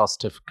Nick Daicos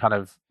to kind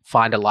of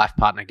find a life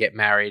partner, get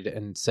married,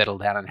 and settle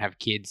down and have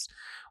kids,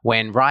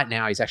 when right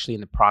now he's actually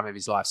in the prime of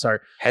his life. So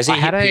has he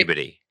hit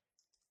puberty?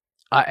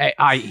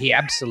 He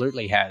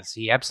absolutely has.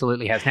 He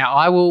absolutely has. Now,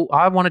 I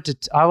wanted to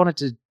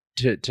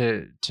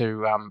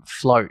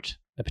float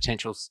a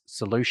potential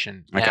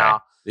solution. Okay.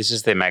 Now, this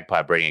is the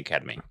Magpie Breeding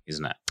Academy,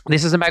 isn't it?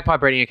 This is a Magpie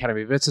Breeding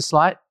Academy, but it's a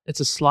slight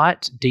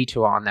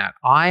detour on that.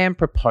 I am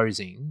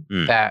proposing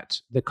that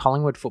the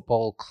Collingwood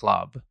Football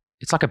Club,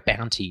 it's like a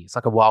bounty. It's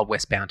like a Wild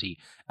West bounty,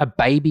 a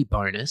baby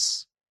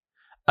bonus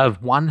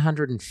of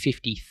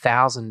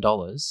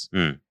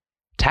 $150,000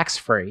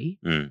 tax-free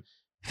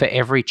for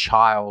every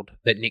child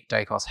that Nick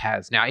Daicos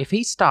has. Now, if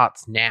he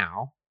starts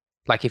now,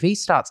 like if he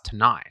starts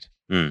tonight,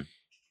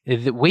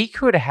 we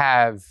could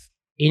have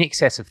in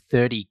excess of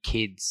 30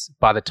 kids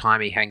by the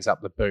time he hangs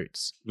up the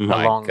boots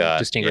along a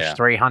distinguished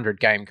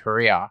 300-game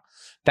career.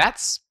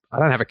 That's, I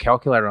don't have a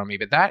calculator on me,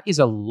 but that is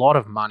a lot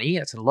of money.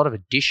 It's a lot of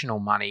additional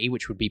money,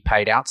 which would be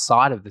paid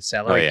outside of the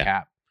salary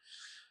cap.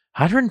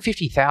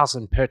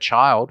 $150,000 per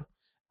child.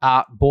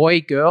 Boy,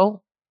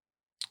 girl,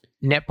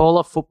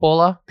 netballer,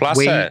 footballer.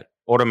 Plus an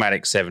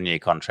automatic 7-year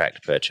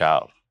contract per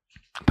child.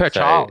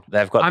 Child.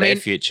 They've got their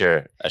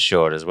future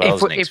assured as well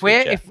as Nick's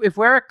future. If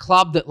we're a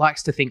club that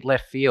likes to think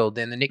left field,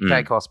 then the Nick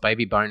Daicos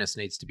baby bonus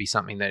needs to be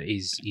something that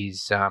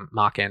is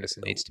Mark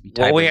Anderson needs to be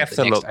tabled. Well, we have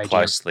to look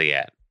closely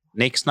at.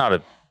 Nick's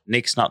not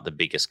the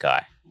biggest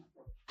guy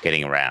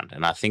getting around,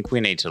 and I think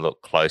we need to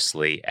look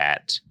closely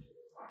at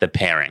the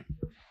pairing.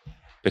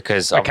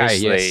 Because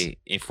obviously,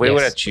 if we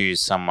were to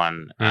choose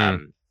someone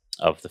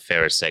of the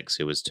fairer sex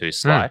who was too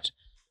slight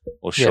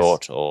or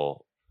short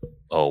or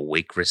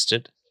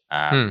weak-wristed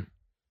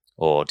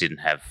or didn't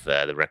have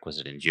the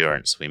requisite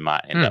endurance, we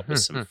might end up with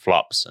some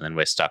flops, and then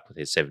we're stuck with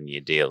his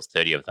 7-year deals,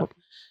 30 of them.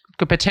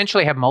 Could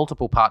potentially have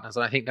multiple partners,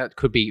 and I think that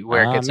could be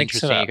where it gets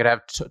interesting. You could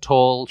have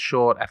tall,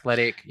 short,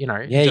 athletic,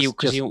 Yeah,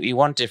 because you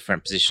want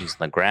different positions on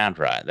the ground,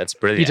 right? That's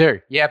brilliant. You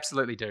do. You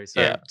absolutely do.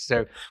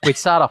 So we'd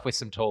start off with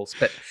some talls.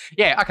 But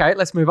yeah, okay,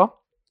 let's move on.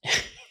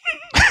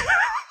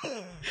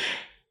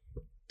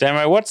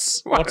 Damo,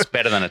 what's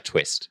better than a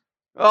twist?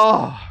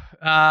 Oh,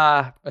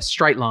 a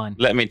straight line.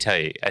 Let me tell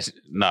you.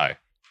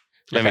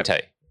 Let me tell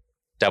you.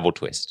 Double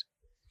twist.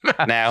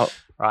 Now,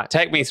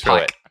 take me through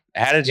it.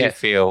 How did you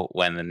feel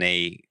when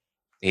he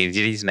did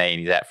his knee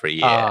and he's out for a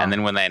year, and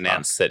then when they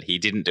announced that he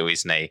didn't do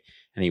his knee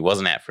and he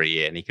wasn't out for a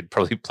year and he could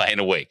probably play in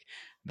a week?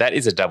 That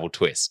is a double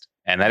twist,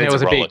 and that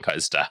is a roller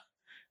coaster.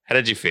 How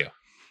did you feel?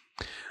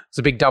 It's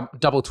a big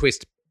double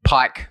twist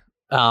Pike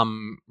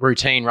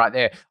routine right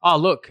there. Oh,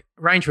 look,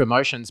 range of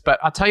emotions. But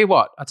I'll tell you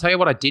what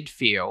I did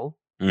feel.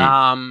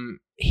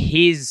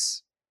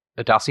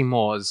 Darcy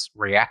Moore's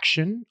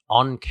reaction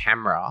on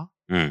camera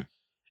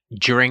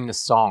during the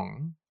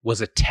song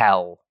was a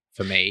tell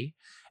for me.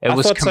 It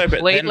was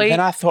completely. But then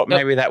I thought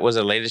maybe that was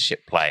a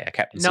leadership play, a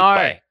captaincy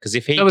play. Because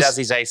if he does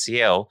his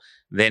ACL,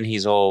 then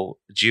he's all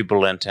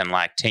jubilant and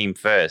like team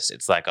first.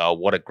 It's like, oh,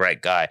 what a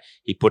great guy.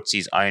 He puts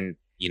his own,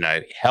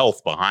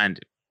 health behind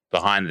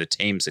the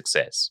team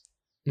success.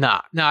 No.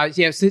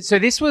 Yeah. So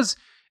this was.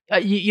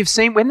 You've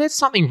seen when there's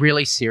something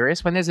really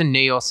serious, when there's a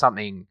knee or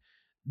something,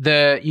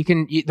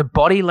 the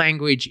body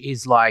language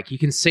is like you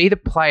can see the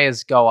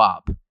players go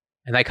up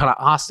and they kind of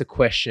ask the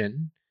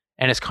question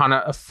and it's kind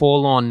of a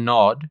forlorn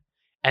nod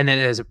and then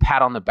there's a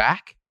pat on the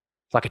back,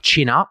 like a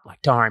chin up,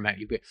 like don't worry, mate.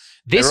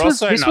 This was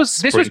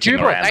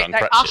jubilant.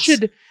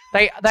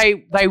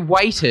 They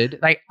waited.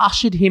 They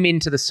ushered him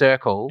into the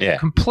circle. Yeah.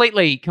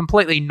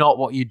 Completely not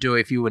what you do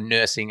if you were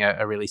nursing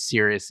a really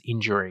serious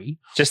injury.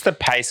 Just the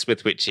pace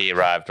with which he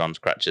arrived on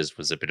crutches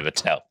was a bit of a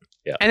tell.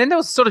 Yeah. And then there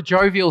was sort of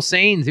jovial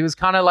scenes. He was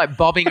kind of like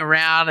bobbing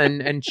around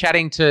and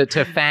chatting to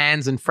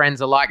fans and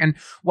friends alike. And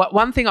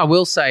one thing I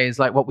will say is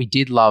like what we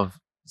did love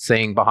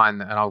seeing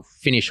behind, and I'll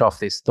finish off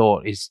this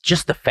thought, is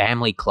just the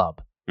family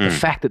club. The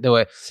fact that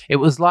it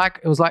was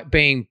like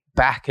being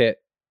back at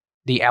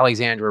the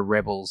Alexandra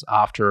Rebels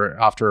after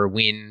a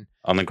win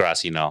on the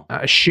grassy knoll.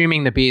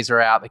 Assuming the beers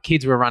are out, the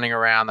kids were running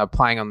around, they were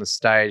playing on the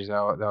stage, they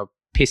were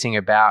pissing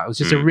about. It was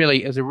just a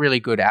really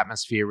good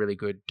atmosphere, really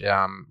good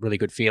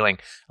feeling.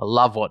 I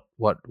love what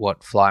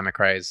Fly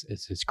McRae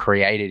has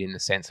created in the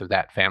sense of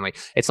that family.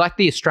 It's like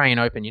the Australian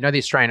Open. The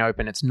Australian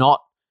Open.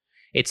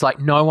 It's like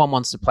no one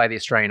wants to play the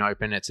Australian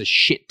Open. It's a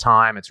shit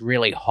time. It's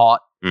really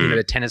hot.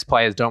 The tennis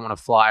players don't want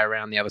to fly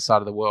around the other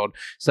side of the world.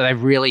 So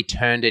they've really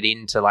turned it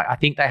into like, I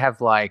think they have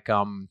like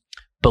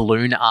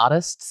balloon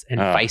artists and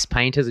face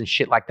painters and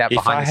shit like that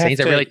behind the scenes.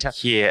 They really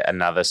hear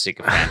another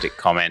sycophantic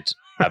comment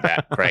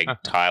about Craig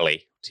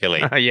Tiley.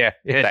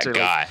 That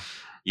guy.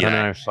 I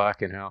know,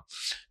 fucking hell.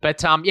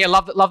 But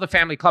love the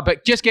family club.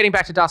 But just getting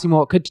back to Darcy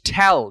Moore, could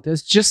tell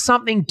there's just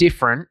something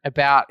different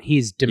about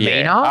his demeanor.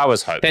 Yeah, I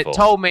was hopeful. That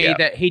told me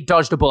that he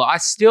dodged a bullet.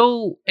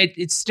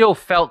 It still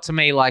felt to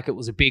me like it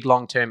was a big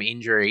long-term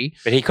injury.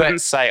 But he couldn't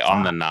say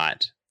on the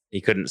night.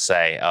 He couldn't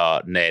say, "Oh,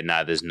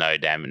 no, there's no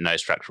damage, no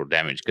structural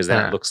damage," because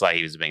then it looks like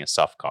he was being a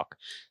soft cock.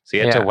 So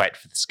he had to wait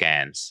for the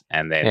scans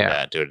and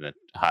then do it in a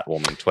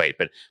heartwarming tweet.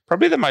 But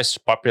probably the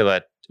most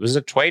popular was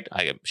a tweet.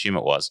 I assume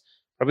it was.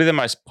 Probably the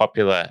most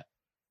popular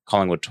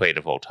Collingwood tweet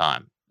of all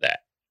time,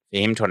 that for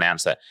him to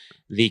announce that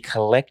the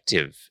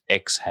collective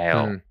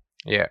exhale.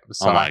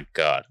 Oh my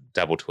God,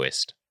 double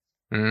twist.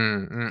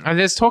 And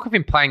there's talk of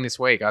him playing this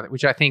week,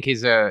 which I think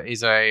is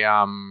a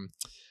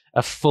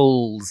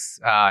fool's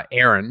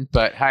errand.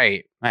 But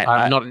hey, mate,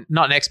 I'm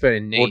not an expert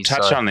in knees. We'll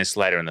touch on this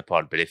later in the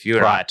pod. But if you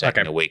and I are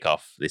taking a week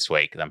off this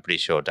week, I'm pretty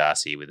sure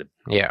Darcy with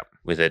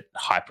a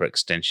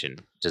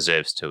hyperextension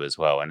deserves to as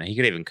well, and he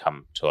could even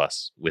come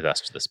with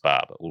us to the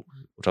spa. But we'll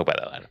talk about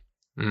that later.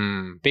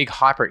 Big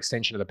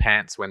hyperextension of the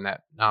pants when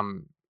that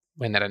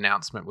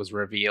announcement was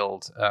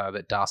revealed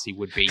that Darcy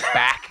would be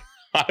back.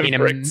 in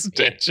a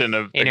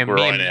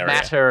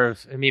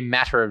mere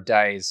matter of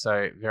days.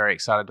 So very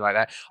excited about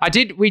that.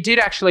 We did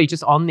actually,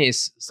 just on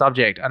this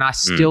subject, and I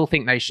still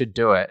think they should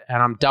do it,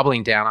 and I'm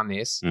doubling down on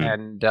this.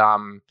 And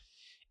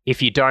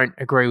if you don't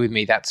agree with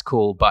me, that's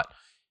cool. But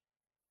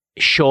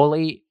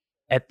surely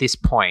at this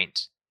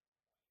point,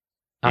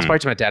 I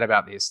spoke to my dad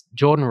about this.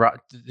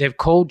 They've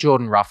called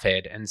Jordan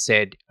Roughead and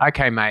said,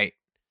 "Okay, mate,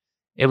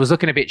 it was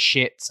looking a bit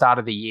shit start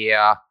of the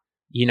year.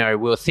 We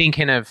were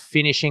thinking of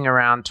finishing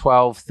around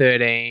 12,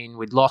 13.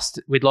 We'd lost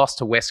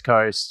to West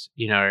Coast.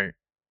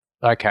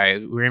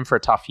 Okay, we're in for a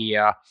tough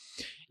year.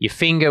 Your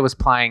finger was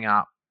playing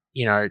up.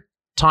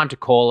 Time to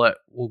call it.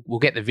 We'll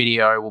get the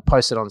video. We'll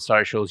post it on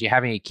socials. You're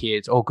having your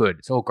kids. All good.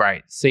 It's all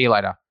great. See you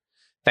later.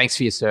 Thanks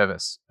for your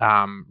service.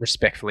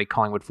 Respectfully,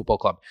 Collingwood Football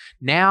Club."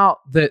 Now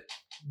the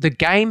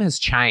game has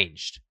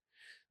changed.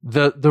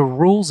 The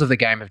rules of the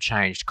game have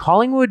changed.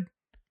 Collingwood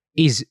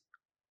is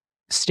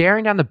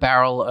staring down the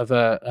barrel of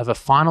a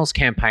finals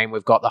campaign.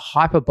 We've got the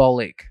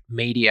hyperbolic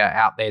media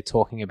out there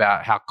talking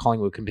about how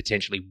Collingwood can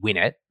potentially win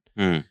it,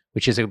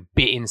 which is a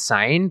bit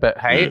insane. But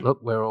hey,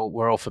 look, we're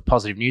all for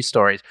positive news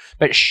stories.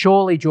 But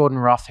surely Jordan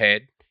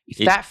Roughead, if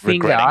that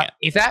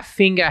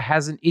finger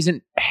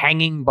isn't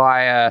hanging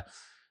by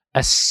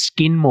a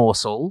skin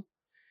morsel,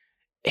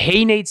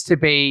 he needs to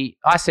be.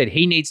 I said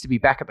he needs to be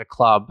back at the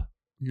club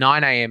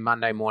 9 a.m.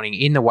 Monday morning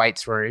in the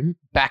weights room,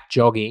 back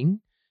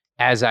jogging.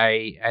 As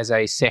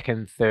a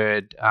second,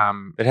 third,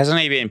 but hasn't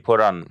he been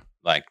put on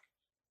like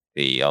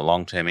the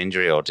long-term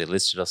injury or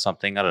delisted or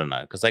something? I don't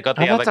know, because they got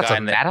the other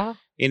guy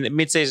in the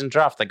mid-season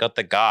draft. They got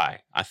the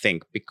guy, I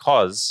think,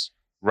 because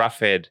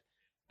Roughead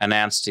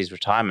announced his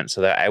retirement,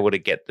 so they're able to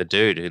get the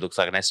dude who looks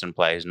like an Essendon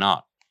player who's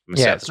not from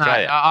South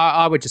Australia.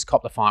 I would just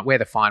cop the fine. Wear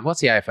the fine. What's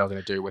the AFL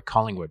going to do with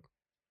Collingwood?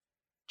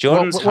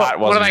 Jordan's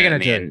heart wasn't. What are they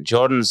going to do?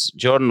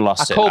 Jordan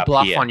lost it. I call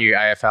bluff on you,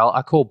 AFL.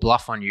 I call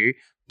bluff on you.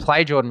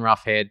 Play Jordan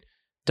Roughead.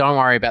 Don't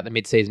worry about the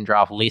mid-season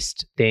draft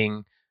list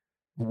thing.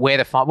 Where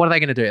the fine? What are they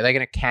going to do? Are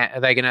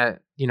they going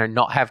to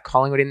not have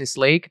Collingwood in this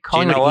league?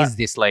 Collingwood is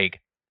this league.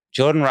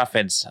 Jordan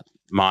Roughead's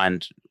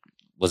mind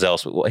was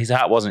elsewhere. Well, his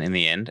heart wasn't in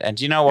the end. And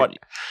do you know what?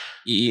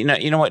 You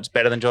know what's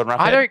better than Jordan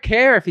Roughead? I don't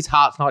care if his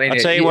heart's not in it.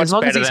 I'll tell you what's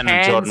better than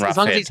Jordan Roughead. As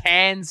long as his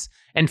hands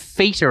and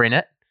feet are in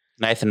it.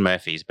 Nathan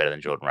Murphy is better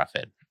than Jordan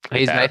Roughead.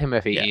 Nathan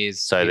Murphy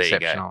is so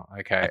exceptional. There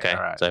you go. Okay.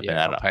 All right. So open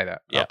that I'll up. pay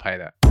that. Yeah. I'll pay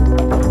that.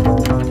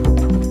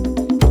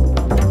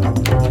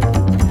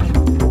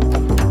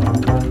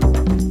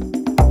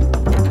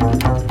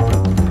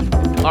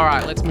 All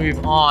right, let's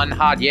move on.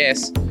 Hard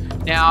yes.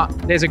 Now,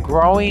 there's a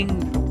growing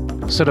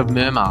sort of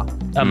murmur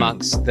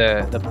amongst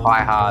the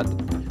Pie Hard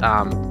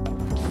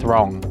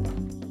throng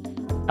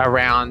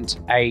around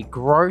a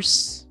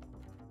gross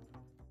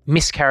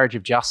miscarriage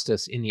of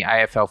justice in the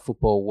AFL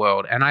football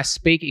world. And I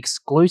speak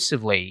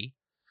exclusively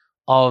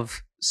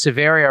of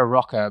Saverio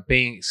Rocca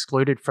being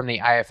excluded from the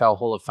AFL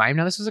Hall of Fame.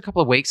 Now, this was a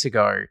couple of weeks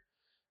ago.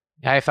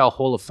 The AFL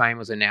Hall of Fame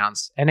was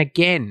announced. And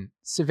again,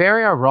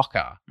 Saverio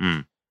Rocca,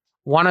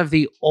 one of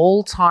the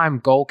all-time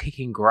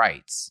goal-kicking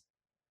greats,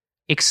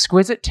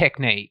 exquisite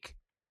technique,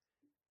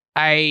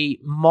 a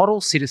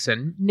model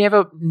citizen,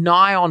 never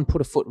nigh on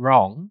put a foot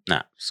wrong.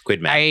 No, squid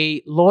man.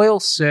 A loyal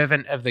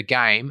servant of the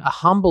game, a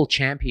humble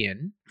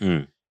champion,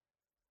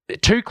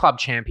 two-club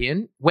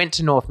champion, went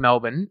to North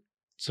Melbourne,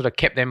 sort of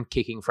kept them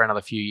kicking for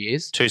another few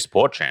years.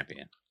 Two-sport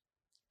champion.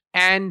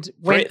 And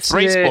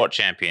three sport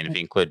champion if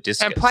you include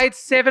discus. And played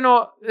 7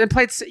 or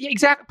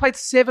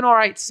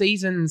 8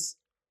 seasons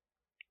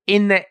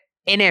in the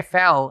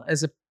NFL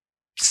as a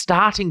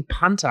starting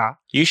punter.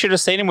 You should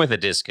have seen him with a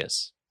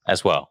discus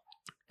as well.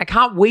 I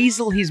can't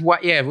weasel his way.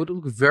 Yeah, it would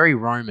look very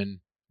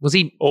Roman. Was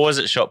he? Or was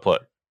it shot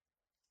put?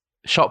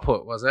 Shot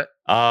put, was it?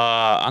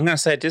 I'm going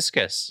to say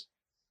discus.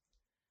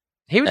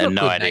 He would look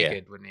no good idea.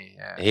 naked, wouldn't he?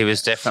 Yeah. He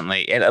was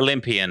definitely an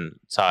Olympian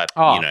type,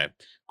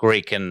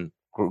 Grecian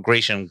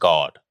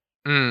god.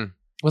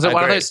 Was it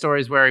one of those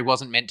stories where he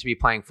wasn't meant to be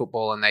playing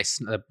football and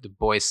the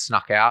boys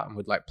snuck out and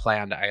would like play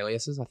under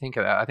aliases? I think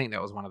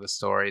that was one of the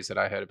stories that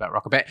I heard about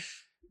Rocca. But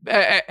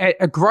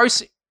a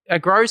gross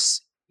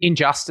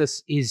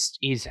injustice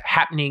is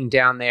happening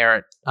down there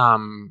at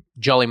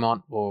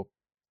Jolimont or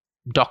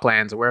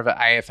Docklands or wherever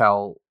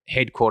AFL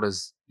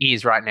headquarters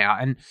is right now.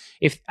 And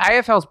if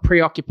AFL's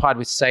preoccupied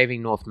with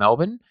saving North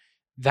Melbourne,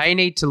 they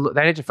need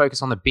to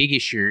focus on the big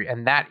issue,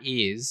 and that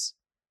is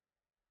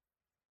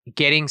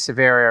getting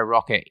Saverio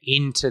Rocca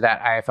into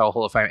that AFL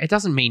Hall of Fame. It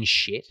doesn't mean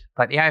shit.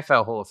 Like, the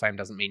AFL Hall of Fame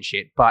doesn't mean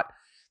shit, but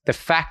the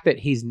fact that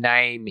his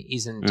name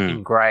isn't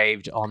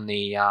engraved on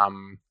the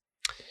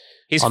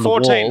he's on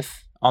 14th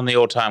on the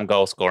all-time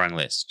goal scoring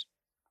list.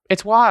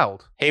 It's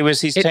wild. He was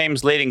his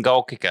team's leading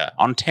goal kicker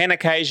on 10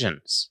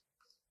 occasions.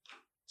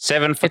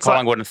 7 for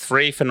Collingwood and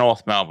 3 for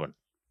North Melbourne.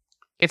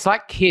 It's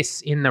like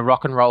Kiss in the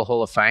Rock and Roll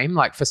Hall of Fame.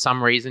 Like, for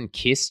some reason,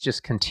 Kiss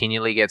just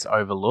continually gets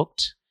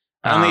overlooked.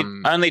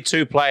 Only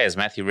 2 players,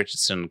 Matthew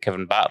Richardson and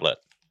Kevin Bartlett,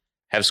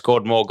 have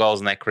scored more goals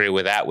in their career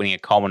without winning a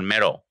Coleman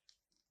medal.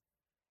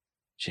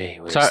 Gee,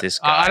 this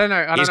guy? I don't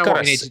know.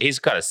 He's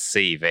got a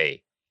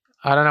CV.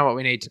 I don't know what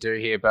we need to do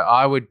here, but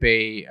I would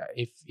be,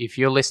 if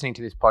you're listening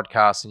to this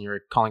podcast and you're a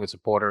Collingwood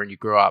supporter and you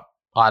grew up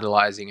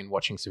idolising and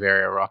watching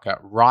Saverio Rocca,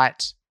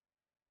 write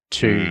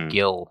to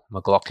Gil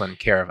McLaughlin,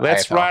 care of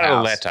Let's AFL write House.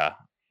 a letter.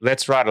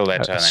 Let's write a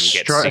letter and then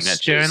get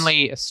signatures.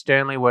 A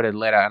sternly worded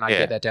letter, and I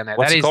get that down there.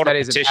 That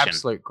is an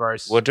absolute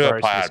gross. We'll do a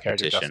gross hard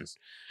petition.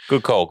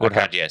 Good call. Good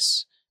hard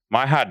yes.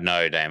 My hard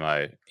no,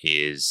 Damo,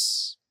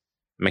 is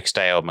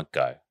McStay or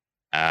McGo.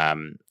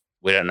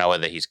 We don't know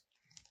whether he's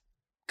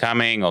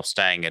coming or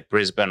staying at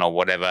Brisbane or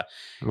whatever.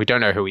 We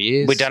don't know who he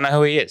is. We don't know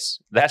who he is.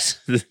 That's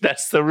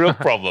the real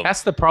problem.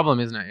 That's the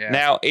problem, isn't it? Yeah.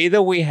 Now,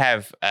 either we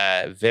have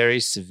a very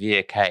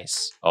severe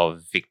case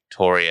of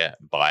Victoria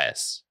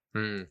bias,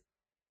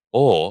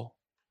 or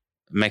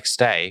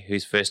McStay,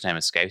 whose first name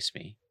escapes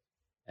me,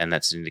 and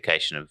that's an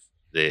indication of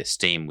the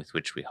esteem with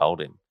which we hold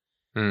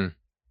him,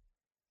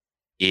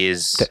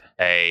 is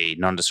a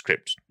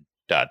nondescript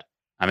dud.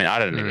 I mean, I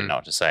don't even know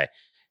what to say.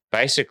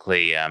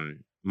 Basically,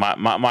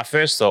 my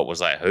first thought was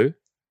like, who?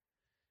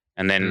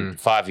 And then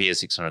 5 years,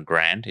 600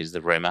 grand is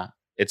the rumor.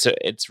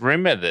 It's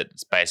rumor that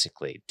it's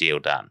basically deal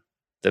done.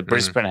 The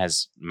Brisbane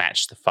has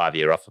matched the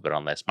 5-year offer, but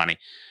on less money.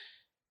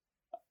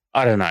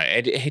 I don't know.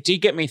 It did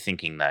get me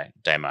thinking, though,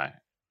 Damo.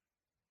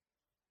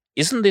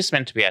 Isn't this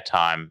meant to be our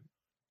time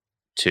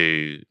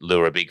to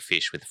lure a big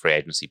fish with free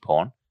agency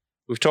porn?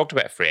 We've talked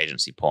about free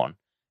agency porn.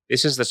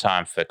 This is the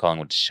time for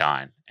Collingwood to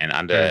shine. And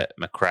under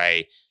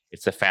McRae,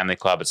 it's the family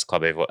club. It's the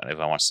club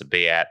everyone wants to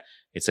be at.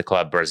 It's a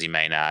club Bressie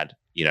Maynard,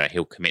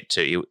 he'll commit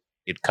to.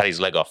 He'd cut his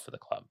leg off for the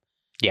club.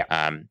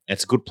 Yeah.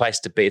 It's a good place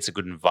to be. It's a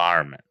good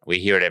environment. We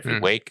hear it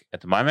every week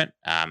at the moment,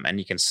 and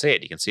you can see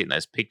it. You can see it in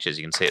those pictures.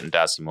 You can see it in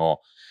Darcy Moore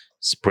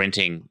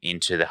sprinting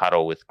into the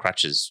huddle with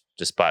crutches,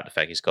 despite the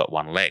fact he's got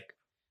one leg.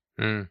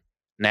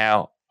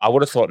 Now, I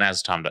would have thought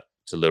now's the time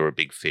to lure a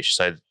big fish.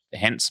 So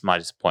hence my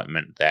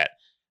disappointment that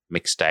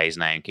McStay's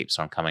name keeps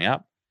on coming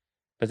up.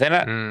 But then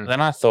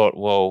I thought,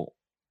 well,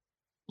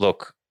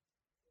 look,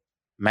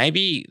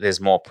 maybe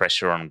there's more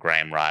pressure on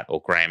Graham Wright,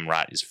 or Graham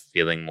Wright is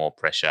feeling more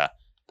pressure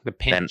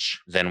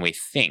than we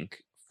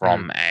think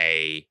from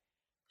a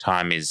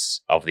time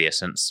is of the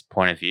essence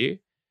point of view.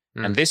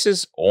 And this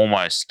is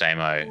almost,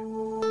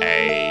 Damo,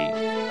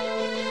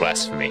 a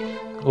blasphemy.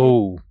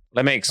 Oh.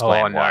 Let me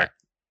explain why.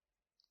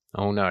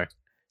 Oh, no.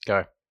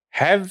 Go.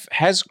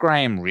 Has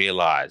Graham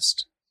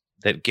realised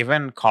that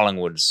given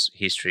Collingwood's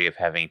history of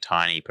having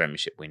tiny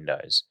premiership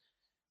windows,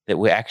 that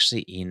we're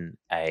actually in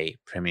a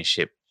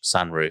premiership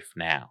sunroof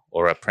now,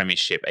 or a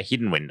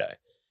hidden window,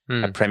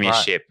 a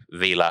premiership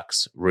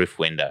Velux roof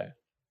window?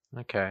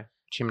 Okay.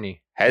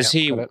 Chimney. Has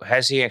he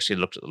actually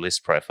looked at the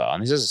list profile,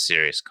 and this is a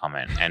serious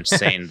comment, and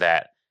seen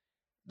that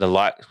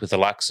with the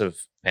likes of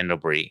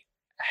Pendlebury,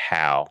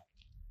 Howe,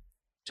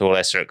 to a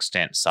lesser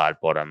extent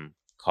Sidebottom,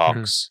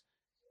 Cox,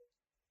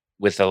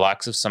 with the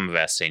likes of some of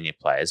our senior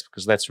players,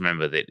 because let's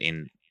remember that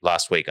in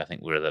last week I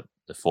think we were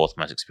the fourth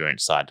most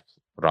experienced side to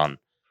put on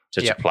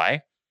to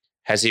play.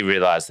 Has he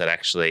realised that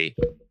actually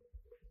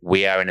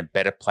we are in a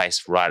better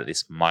place right at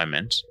this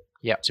moment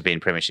to be in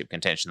premiership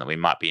contention than we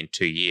might be in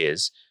 2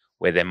 years,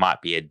 where there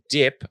might be a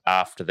dip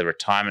after the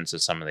retirements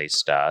of some of these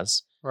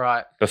stars,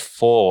 right,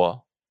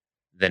 before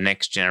the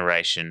next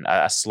generation,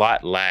 a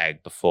slight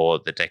lag before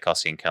the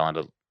Dacossian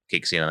calendar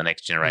kicks in and the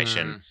next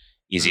generation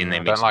is in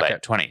their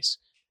mid-to-late 20s.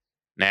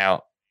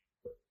 Now,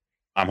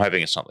 I'm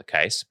hoping it's not the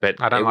case, but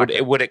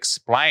it would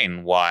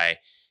explain why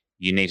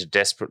you need to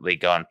desperately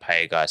go and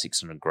pay a guy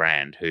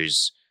 $600,000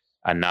 who's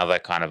another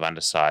kind of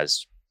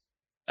undersized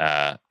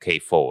key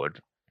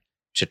forward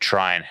to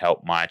try and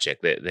help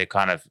Myercheck.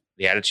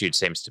 The attitude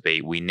seems to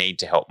be we need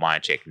to help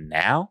Myercheck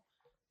now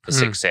for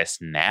success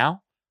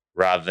now,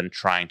 rather than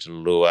trying to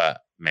lure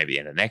maybe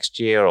into next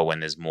year or when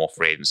there's more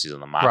free agencies on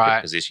the market,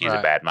 because this year's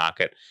a bad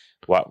market,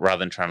 rather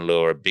than trying to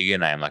lure a bigger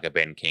name like a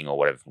Ben King or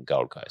whatever from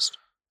Gold Coast.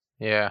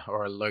 Yeah,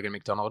 or a Logan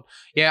McDonald.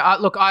 Yeah,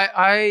 look,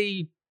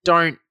 I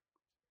don't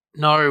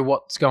know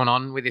what's going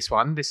on with this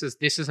one. This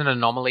is an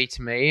anomaly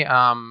to me.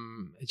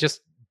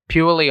 Just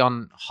purely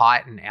on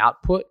height and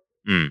output.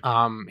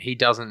 He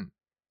doesn't,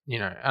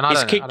 and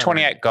he's kicked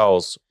 28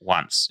 goals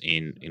once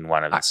in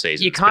one of the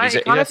seasons. You kind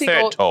of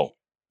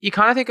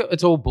think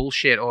it's all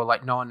bullshit, or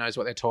like no one knows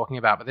what they're talking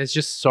about. But there's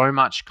just so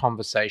much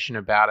conversation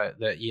about it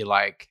that you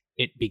like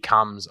it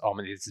becomes,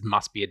 this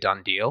must be a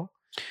done deal.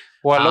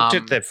 Well, I looked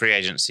at the free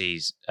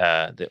agencies,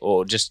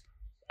 or just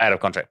out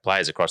of contract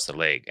players across the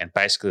league, and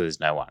basically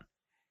there's no one.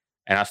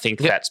 And I think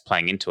that's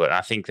playing into it. And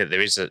I think that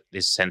there is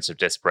this sense of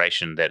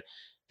desperation that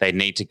they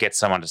need to get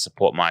someone to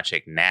support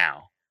Myercheck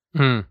now,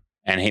 and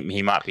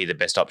he might be the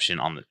best option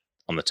on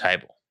the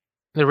table.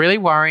 The really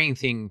worrying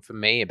thing for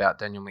me about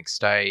Daniel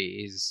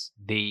McStay is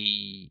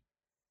the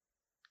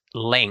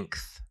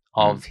length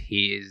of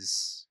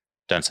his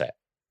don't say it.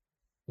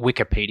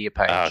 Wikipedia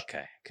page. Oh,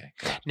 okay.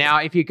 Now,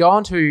 if you go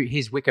onto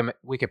his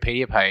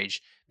Wikipedia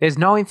page, there's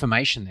no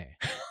information there.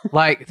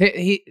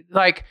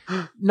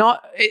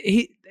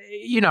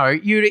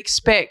 You'd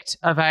expect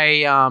of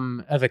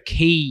a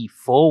key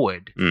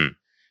forward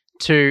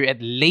to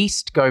at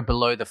least go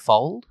below the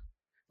fold,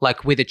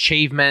 like with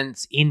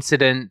achievements,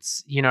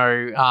 incidents,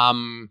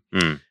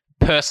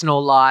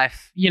 personal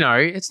life.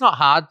 It's not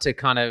hard to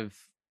kind of,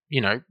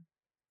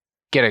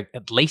 get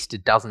at least a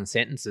dozen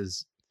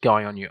sentences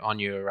going on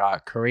your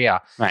career.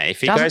 Mate,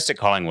 if he goes to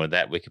Collingwood,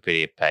 that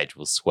Wikipedia page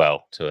will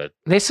swell to a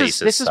this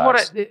is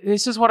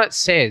what it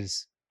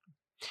says.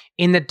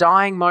 In the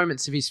dying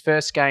moments of his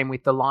first game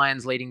with the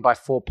Lions leading by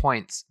 4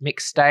 points,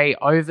 McStay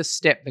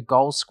overstepped the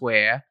goal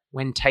square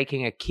when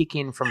taking a kick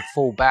in from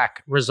full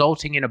back,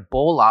 resulting in a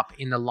ball up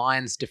in the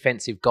Lions'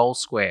 defensive goal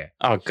square.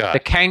 Oh, God.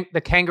 The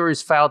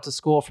Kangaroos failed to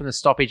score from the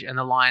stoppage, and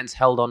the Lions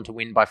held on to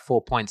win by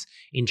 4 points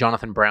in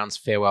Jonathan Brown's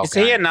farewell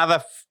game. Is he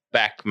another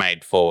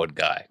back-made forward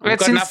guy?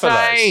 It's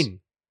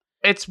insane.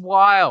 It's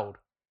wild.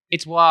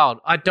 It's wild.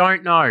 I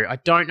don't know.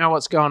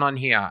 What's going on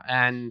here.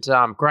 And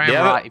Graham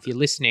Wright, if you're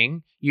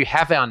listening, you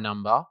have our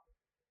number.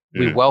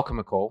 We welcome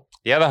a call.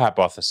 The other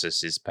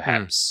hypothesis is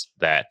perhaps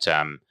that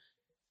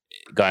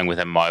going with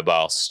a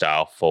mobile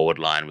style forward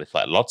line with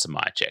like lots of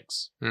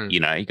Myerchecks.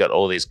 You got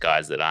all these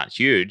guys that aren't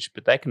huge,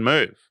 but they can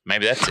move.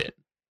 Maybe that's it.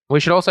 We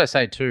should also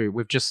say too,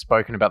 we've just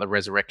spoken about the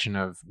resurrection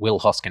of Will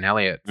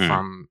Hoskin-Elliott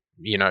from,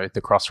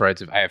 the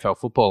crossroads of AFL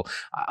football.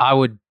 I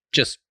would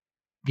just,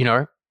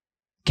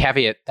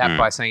 caveat that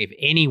by saying if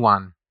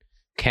anyone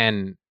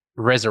can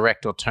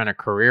resurrect or turn a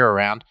career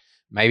around,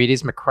 maybe it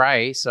is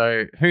McRae.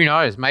 So who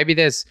knows? Maybe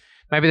there's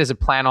a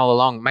plan all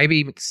along.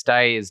 Maybe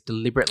McStay is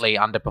deliberately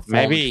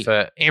underperformed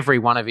for every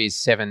one of his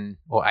 7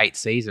 or 8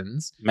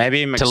 seasons.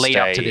 Maybe McStay to lead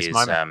up to this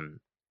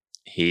moment.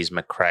 He's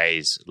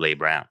McRae's Lee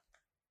Brown.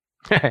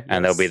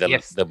 And there'll be the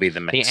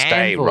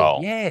McStay the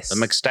role. Yes. The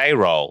McStay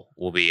role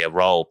will be a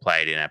role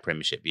played in our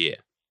premiership year.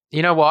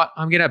 You know what?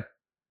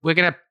 We're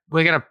gonna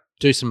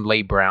do some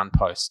Lee Brown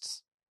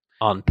posts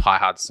on Pie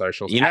Hard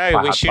socials. We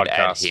should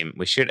add him.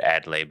 We should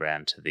add Lee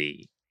Brown to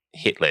the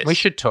hit list. We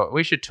should talk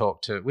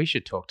to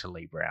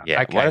Lee Brown.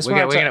 Yeah. Okay.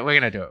 We're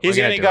gonna do it. He's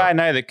the only guy I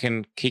know that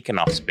can kick an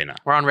off spinner.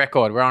 We're on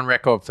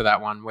record for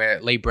that one.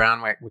 Where Lee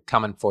Brown, we're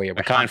coming for you.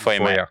 We're coming for you,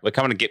 mate. We're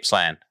coming to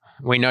Gippsland.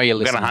 We know you're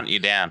listening. We're gonna hunt you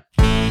down.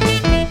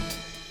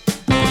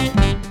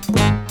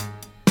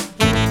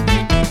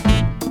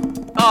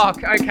 Oh,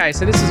 okay.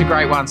 So this is a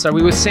great one. So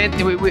we were sent.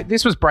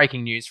 This was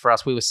breaking news for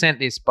us. We were sent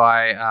this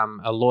by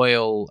a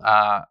loyal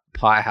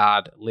Pie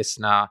Hard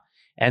listener,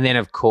 and then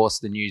of course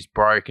the news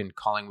broke and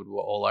Collingwood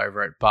were all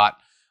over it. But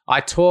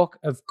I talk,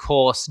 of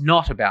course,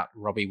 not about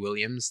Robbie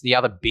Williams, the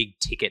other big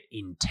ticket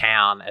in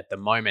town at the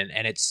moment,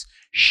 and it's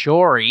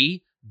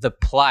Shorey the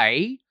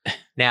play.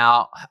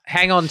 Now,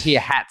 hang on to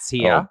your hats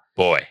here. Oh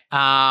boy.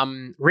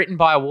 Written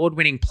by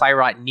award-winning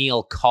playwright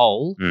Neil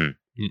Cole.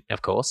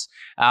 Of course.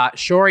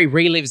 Shorey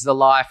relives the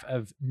life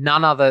of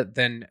none other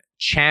than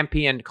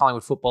champion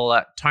Collingwood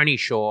footballer Tony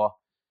Shaw,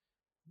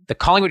 the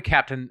Collingwood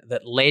captain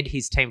that led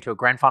his team to a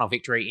grand final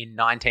victory in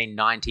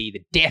 1990,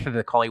 the death of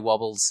the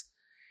Collywobbles.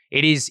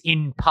 It is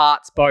in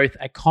parts both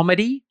a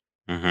comedy,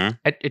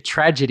 a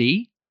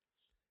tragedy,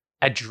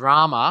 a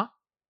drama,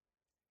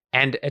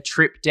 and a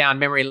trip down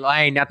memory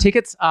lane. Now,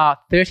 tickets are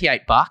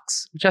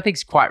 $38, which I think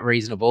is quite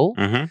reasonable.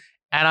 And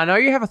I know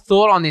you have a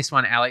thought on this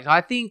one, Alex.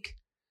 I think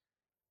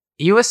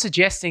you were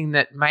suggesting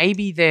that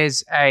maybe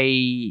there's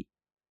a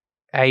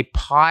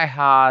Pie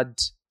Hard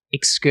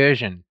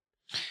excursion.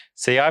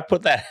 See, I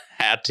put that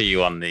out to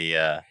you on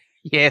the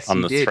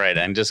thread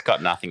and just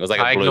got nothing. It was like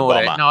a blue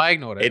bomber. No, I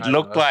ignored it. It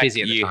looked like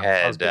you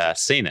had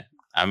seen it.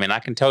 I mean, I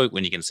can tell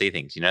when you can see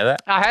things. You know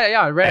that?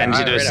 I read it.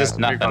 And it was just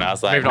nothing. I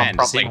was like, man,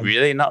 is it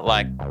really not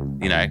like,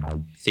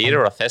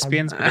 theatre or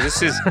thespians? Because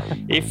this is,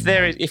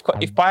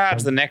 if Pie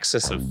Hard's the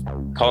nexus of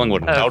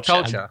Collingwood and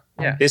culture,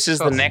 this is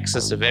the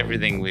nexus of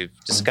everything we've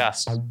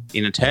discussed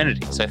in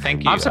eternity. So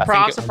thank you. I'm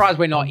surprised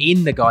we're not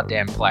in the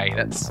goddamn play.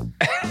 That's...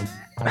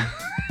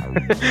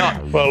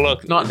 not one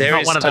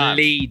of the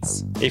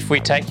leads. If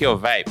we take your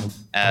vape,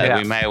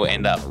 we may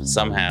end up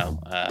somehow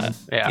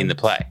in the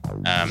play.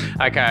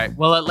 Okay,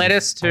 well, it led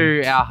us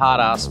to our hard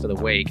ass for the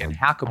week, and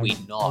how could we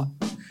not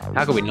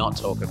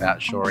talk about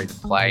Shorey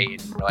the play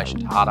in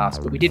relation to hard ass?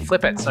 But we did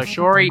flip it. So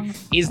Shorey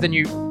is the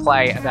new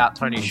play about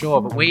Tony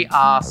Shaw, but we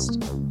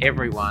asked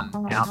everyone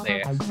out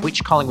there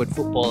which Collingwood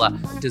footballer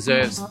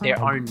deserves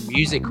their own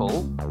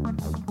musical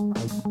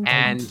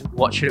and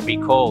what should it be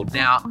called.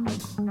 Now,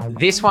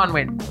 this one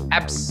went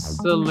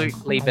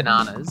absolutely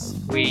bananas.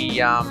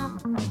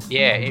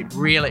 It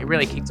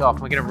really kicked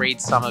off. We're going to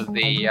read some of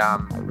the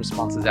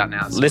responses out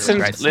now. Listen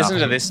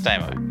to this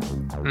demo.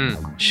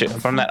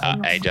 From that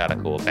Age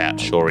article about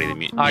Shorey the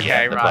play.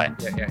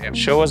 Yeah.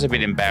 Shaw was a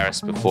bit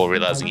embarrassed before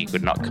realising he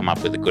could not come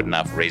up with a good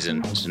enough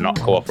reason to not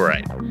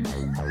cooperate.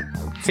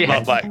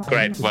 Not like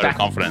great vote of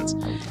confidence.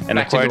 And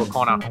the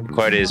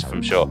quote is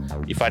from Shaw: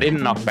 "If I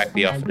didn't knock back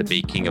the offer to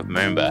be King of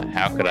Moomba,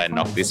 how could I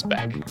knock this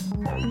back?"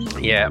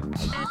 Yeah.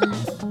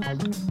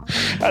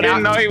 I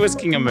didn't know he was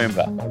King of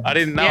Moomba. I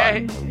didn't know.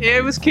 Yeah,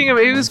 he was King of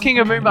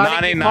Moomba.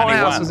 1991. Paul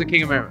House was the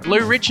King of Moomba.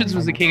 Lou Richards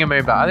was the King of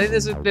Moomba. I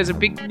think there's a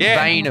big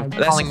vein of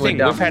Collingwood.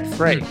 We've had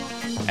three.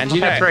 And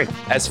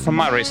as from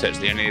my research,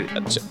 the only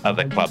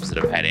other clubs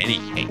that have had any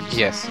kings.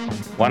 Yes.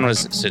 One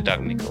was Sir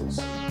Doug Nicholls.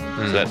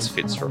 So that's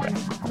Fitzroy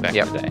back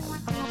in the day.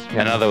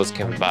 Another was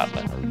Kevin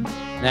Bartlett.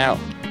 Now,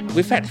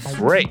 we've had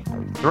three.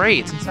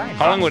 It's insane.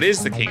 Collingwood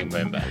is the King of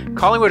Moomba.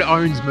 Collingwood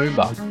owns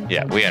Moomba.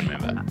 Yeah, we own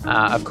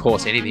Moomba. Of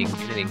course, anything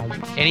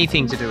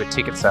to do with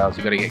ticket sales,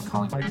 you've got to get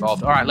Collingwood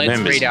involved. All right,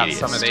 let's read out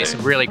some of these.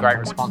 Some really great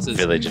responses.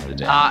 Village of the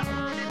Dead.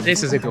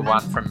 This is a good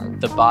one from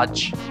The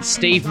Budge.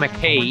 Steve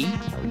McKee,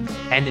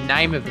 and the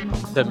name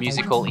of the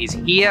musical is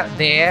Here,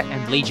 There,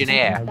 and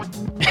Legionnaire.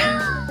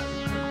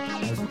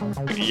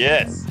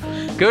 Yes.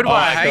 Good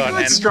one.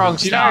 Good strong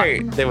stuff.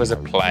 You know, there was a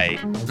play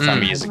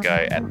some years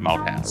ago at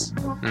Malthouse,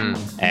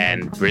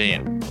 and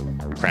brilliant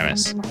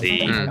premise.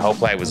 The whole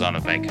play was on a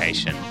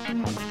vacation.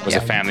 It was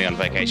a family on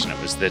vacation. It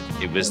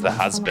was the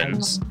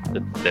husbands,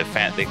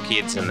 the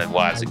kids and the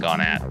wives had gone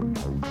out,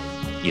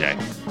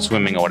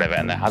 swimming or whatever,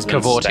 and the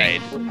husbands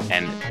stayed,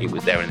 and they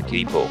were in the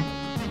kiddie pool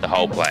the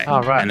whole play.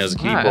 Oh, right. And there was a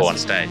kiddie pool on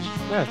stage.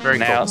 Yeah, very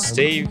cool. Now,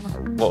 Steve,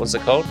 what was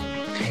it called?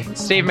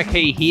 Steve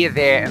McKee, Here,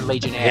 There, and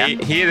Legionnaire.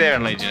 Here, There,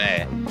 and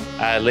Legionnaire.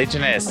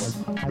 Legionnaire's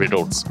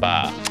riddled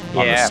spa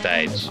on the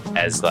stage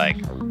as like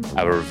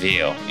a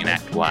reveal in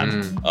Act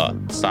 1. Oh,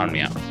 sign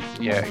me up.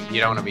 Yeah,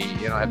 you don't have the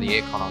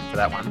aircon on for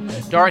that one.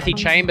 Dorothy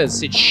Chambers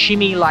said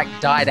Shimmy Like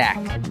Didac.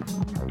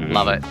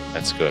 Love it.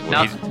 That's good.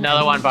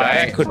 Another one by...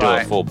 Didac could do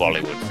a full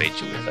Bollywood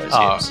feature with those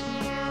hips.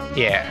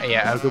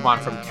 Yeah, a good one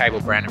from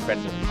Cable Brand and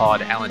friend of the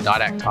pod, Alan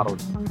Didac, titled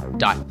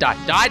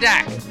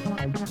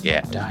Didac.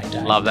 Yeah,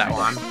 Didac. Love that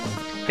one.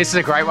 This is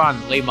a great one.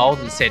 Lee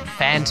Molden said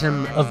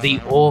Phantom of the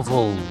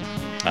Orville.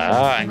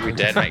 Ah, Angry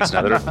Dad makes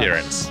another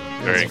appearance.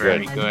 Very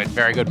good.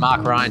 Very good.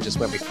 Mark Ryan just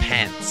went with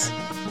pants.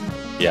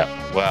 Yeah,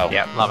 well.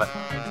 Yeah, love it.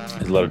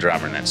 There's a lot of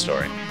drama in that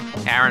story.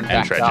 Aaron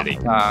backed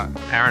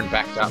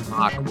up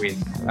Mark with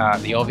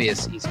the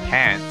obvious is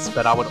pants,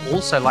 but I would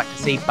also like to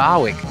see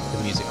Barwick,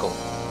 the musical.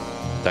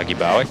 Dougie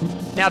Barwick?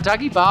 Now,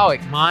 Dougie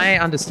Barwick, my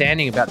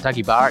understanding about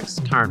Dougie Barwick's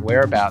current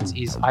whereabouts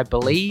is I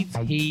believe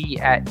he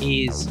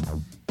is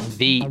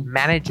the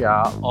manager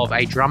of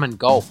a drum and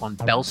golf on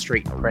Bell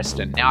Street in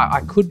Preston. Now,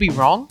 I could be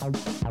wrong.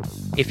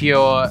 If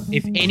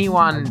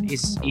anyone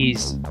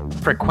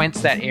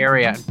frequents that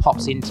area and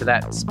pops into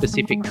that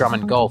specific drum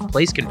and golf,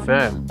 please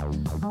confirm.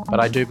 But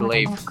I do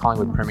believe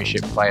Collingwood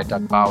Premiership player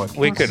Doug Barwick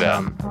We could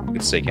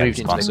seek out moved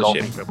into the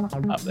sponsorship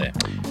golfing. up there.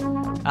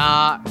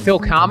 Phil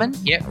Carman.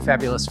 Yep,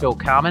 fabulous Phil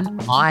Carman.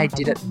 I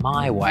did it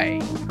my way.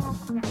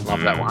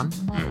 Love that one.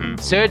 Mm-hmm.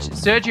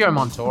 Sergio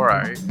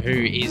Montoro, who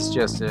is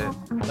just a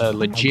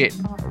legit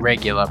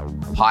regular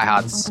Pie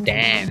Hard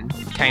stan,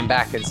 came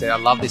back and said, I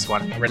love this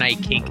one. Renee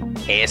Kink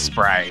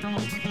Hairspray.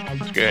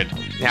 Good.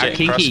 Now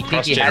Kinky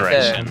had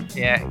generation.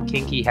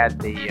 Kinky had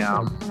the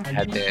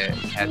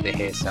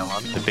hair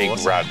salon. The big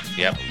rug.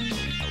 Yep.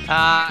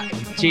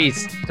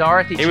 Geez,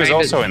 Dorothy. He was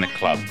also in the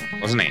club,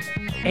 wasn't he?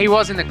 He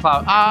was in the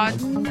club.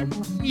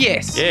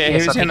 Yes. Yeah,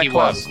 yes, he was I in think the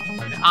club. Was.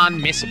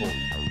 Unmissable.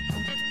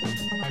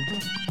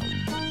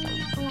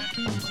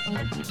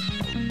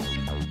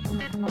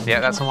 Yeah,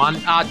 that's the one.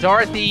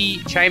 Dorothy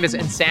Chambers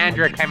and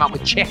Sandra came up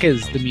with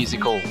Checkers, the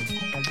musical.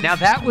 Now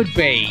that would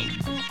be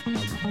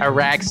a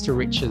rags to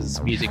riches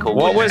musical.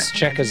 What was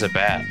Checkers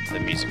about, the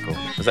musical?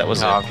 Because that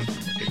was I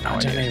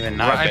don't even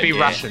know. It'd be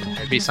Russian.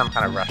 It'd be some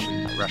kind of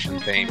Russian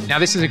theme. Now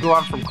this is a good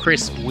one from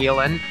Chris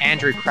Whelan,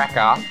 Andrew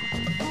Cracker,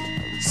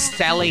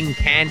 selling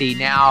candy.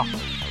 Now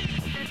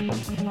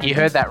you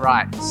heard that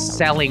right.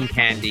 Selling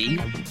candy.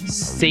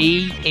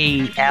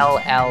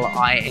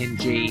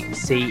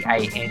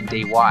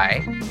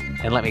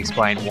 CELLINGCANDY. And let me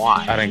explain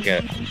why. I don't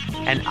get it.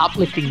 An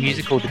uplifting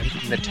musical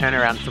depicting the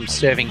turnaround from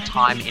serving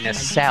time in a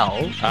cell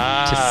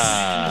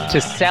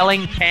to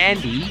selling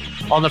candy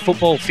on the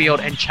football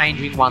field and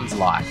changing one's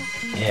life.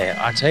 Yeah,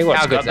 I tell you what,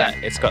 How it's got good's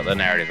that? It's got the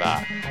narrative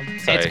arc.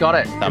 So It's got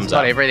it. thumbs It's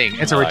got up. everything.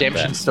 It's a I like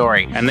redemption that.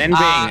 story. And then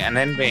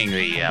being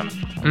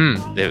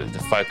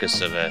the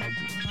focus of a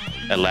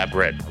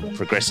elaborate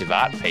progressive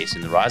art piece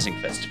in the Rising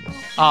Festival.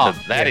 Oh, so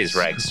that yes. is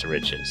rags to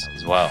riches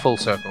as well. Full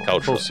circle.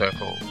 Cultural.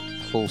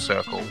 Full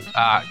circle.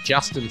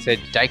 Justin said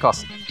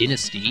Dacos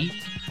Dynasty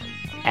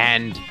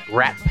and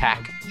Rat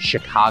Pack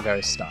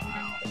Chicago style.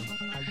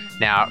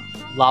 Now,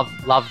 love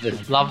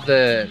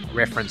the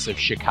reference of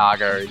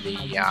Chicago,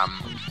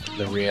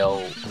 the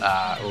real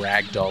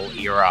ragdoll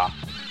era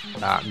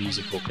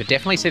musical. Could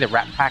definitely see the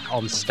Rat Pack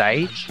on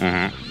stage.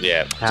 Mm-hmm.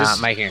 Yeah,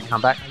 making a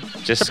comeback.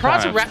 Just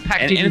surprised the Rat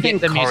Pack didn't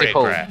get the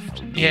musical.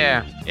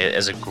 Yeah,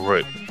 as a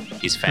group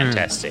is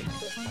fantastic.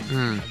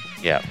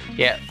 Yeah.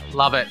 Yeah,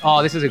 love it.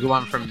 Oh, this is a good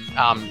one from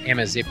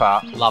Emma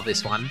Zipper. Love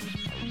this one.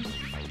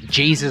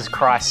 Jesus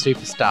Christ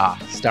Superstar,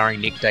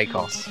 starring Nick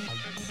Dacos.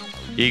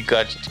 You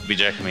got to be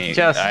joking me.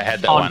 Just I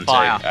had that on one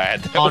fire. too. I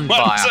had that On one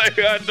fire.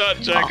 too. I'm not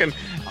joking.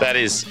 That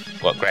is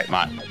great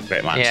minds.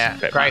 Yeah,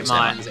 great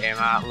minds,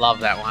 Emma. Love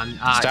that one.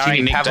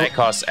 Starring Jimmy Nick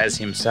Dacos as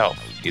himself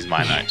is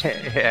my note.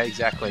 Yeah,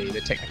 exactly. The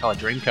Technicolor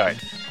Dreamcoat.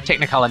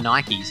 Technicolor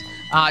Nikes.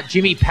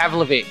 Jimmy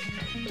Pavlovic.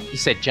 He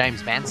said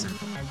James Manson.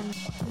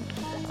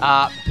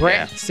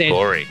 Brett said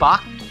Corey.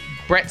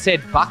 Brett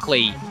said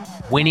Buckley.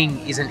 Winning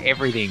isn't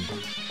everything.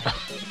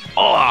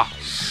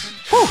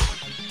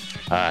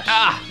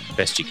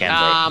 Best you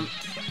can.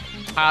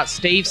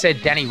 Steve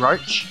said Danny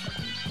Roach.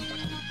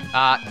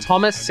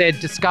 Thomas said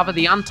discover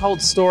the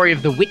untold story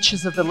of the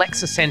witches of the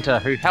Lexus Centre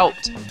who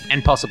helped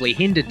and possibly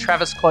hindered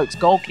Travis Cloak's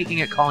goal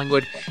kicking at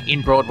Collingwood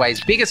in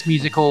Broadway's biggest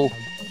musical,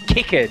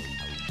 Kicked.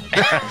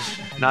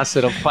 Nice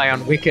little play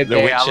on Wicked The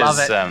there. witches, I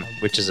love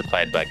it. Witches are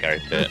played by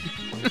Gary Pert.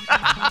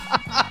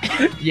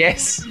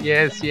 Yes.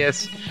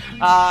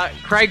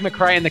 Craig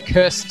McRae and the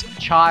Cursed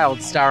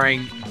Child,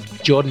 starring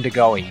Jordan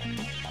DeGoey.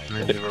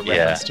 A bit of a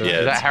reference to it.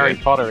 Is that Harry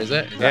Potter? Is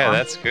it? Yeah,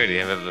 that's good. You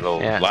have a little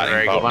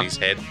lightning bolt in his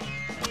head.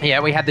 Yeah,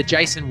 we had the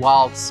Jason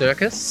Wild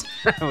Circus,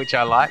 which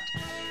I liked.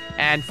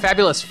 And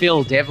fabulous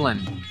Phil Devlin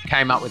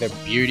came up with a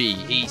beauty.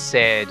 He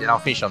said, and I'll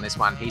finish on this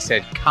one, he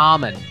said,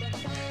 Carmen.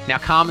 Now,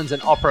 Carmen's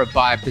an opera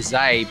by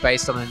Bizet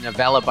based on a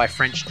novella by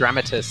French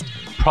dramatist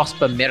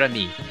Prosper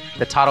Mérimée.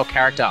 The title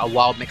character, a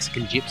wild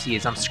Mexican gypsy,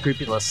 is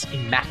unscrupulous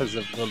in matters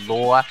of the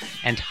law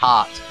and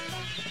heart.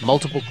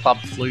 Multiple club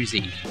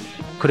floozy.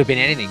 Could have been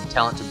anything.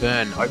 Talent to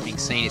burn. Opening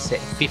scene is set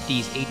in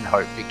 50s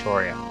Edenhope,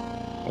 Victoria.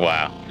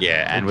 Wow.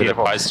 Yeah, and with a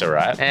poster,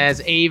 right?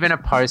 There's even a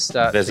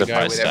poster. There's to a go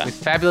poster. with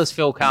fabulous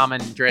Phil Carman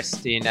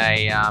dressed in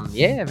a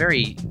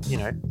very,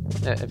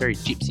 a very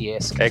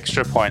gypsy-esque.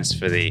 Extra points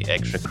for the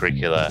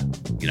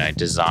extracurricular,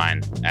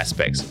 design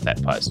aspects of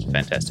that post.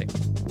 Fantastic.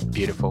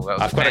 Beautiful. That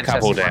was I've got a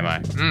couple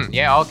demo.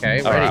 Yeah,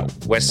 okay. All Ready.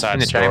 right. West Side In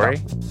the Story.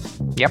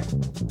 chamber. Yep.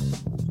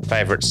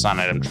 Favourite son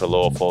Adam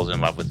Treloar falls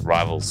in love with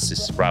rival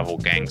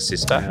gang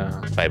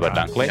sister, played by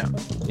Dunkley.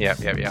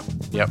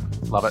 Yep.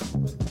 Love it.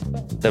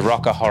 The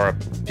Rocker Horror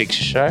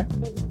Picture Show.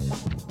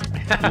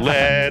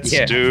 Let's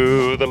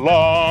do the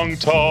long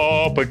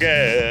top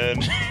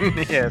again.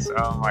 Yes.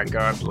 Oh my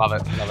God. Love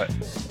it.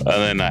 And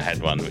then I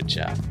had one which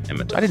Emma I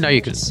didn't know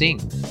you could sing.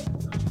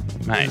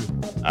 Mate,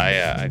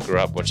 I grew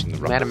up watching the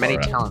Rocker Man of many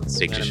Horror talents.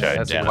 Picture Show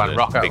That's down the one.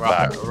 at the Big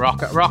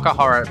Park. Rocker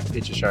Horror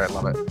Picture Show. I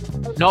love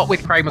it. Not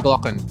with Craig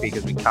McLaughlin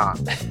because we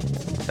can't.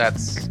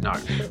 That's no.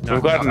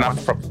 We've got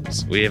enough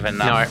problems. We have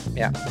enough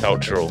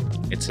cultural.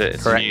 It's a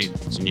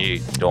new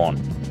dawn.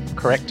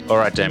 Correct. All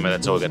right, Demo,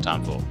 that's all we got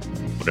time for.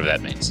 Whatever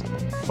that means.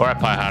 All right,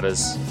 Pie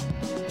Harders.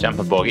 Jump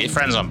aboard. Get your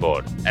friends on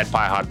board at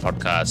Pie Hard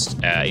Podcast,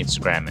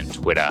 Instagram and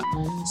Twitter.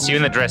 See you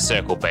in the dress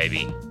circle,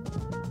 baby.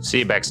 See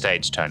you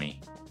backstage, Tony.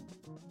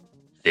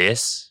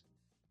 This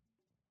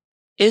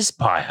is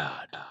Pie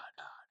Hard.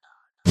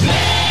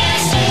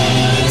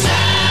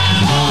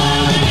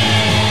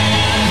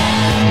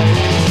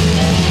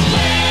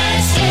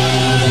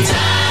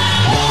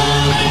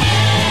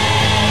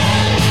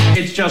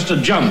 It's just a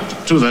jump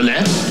to the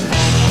left,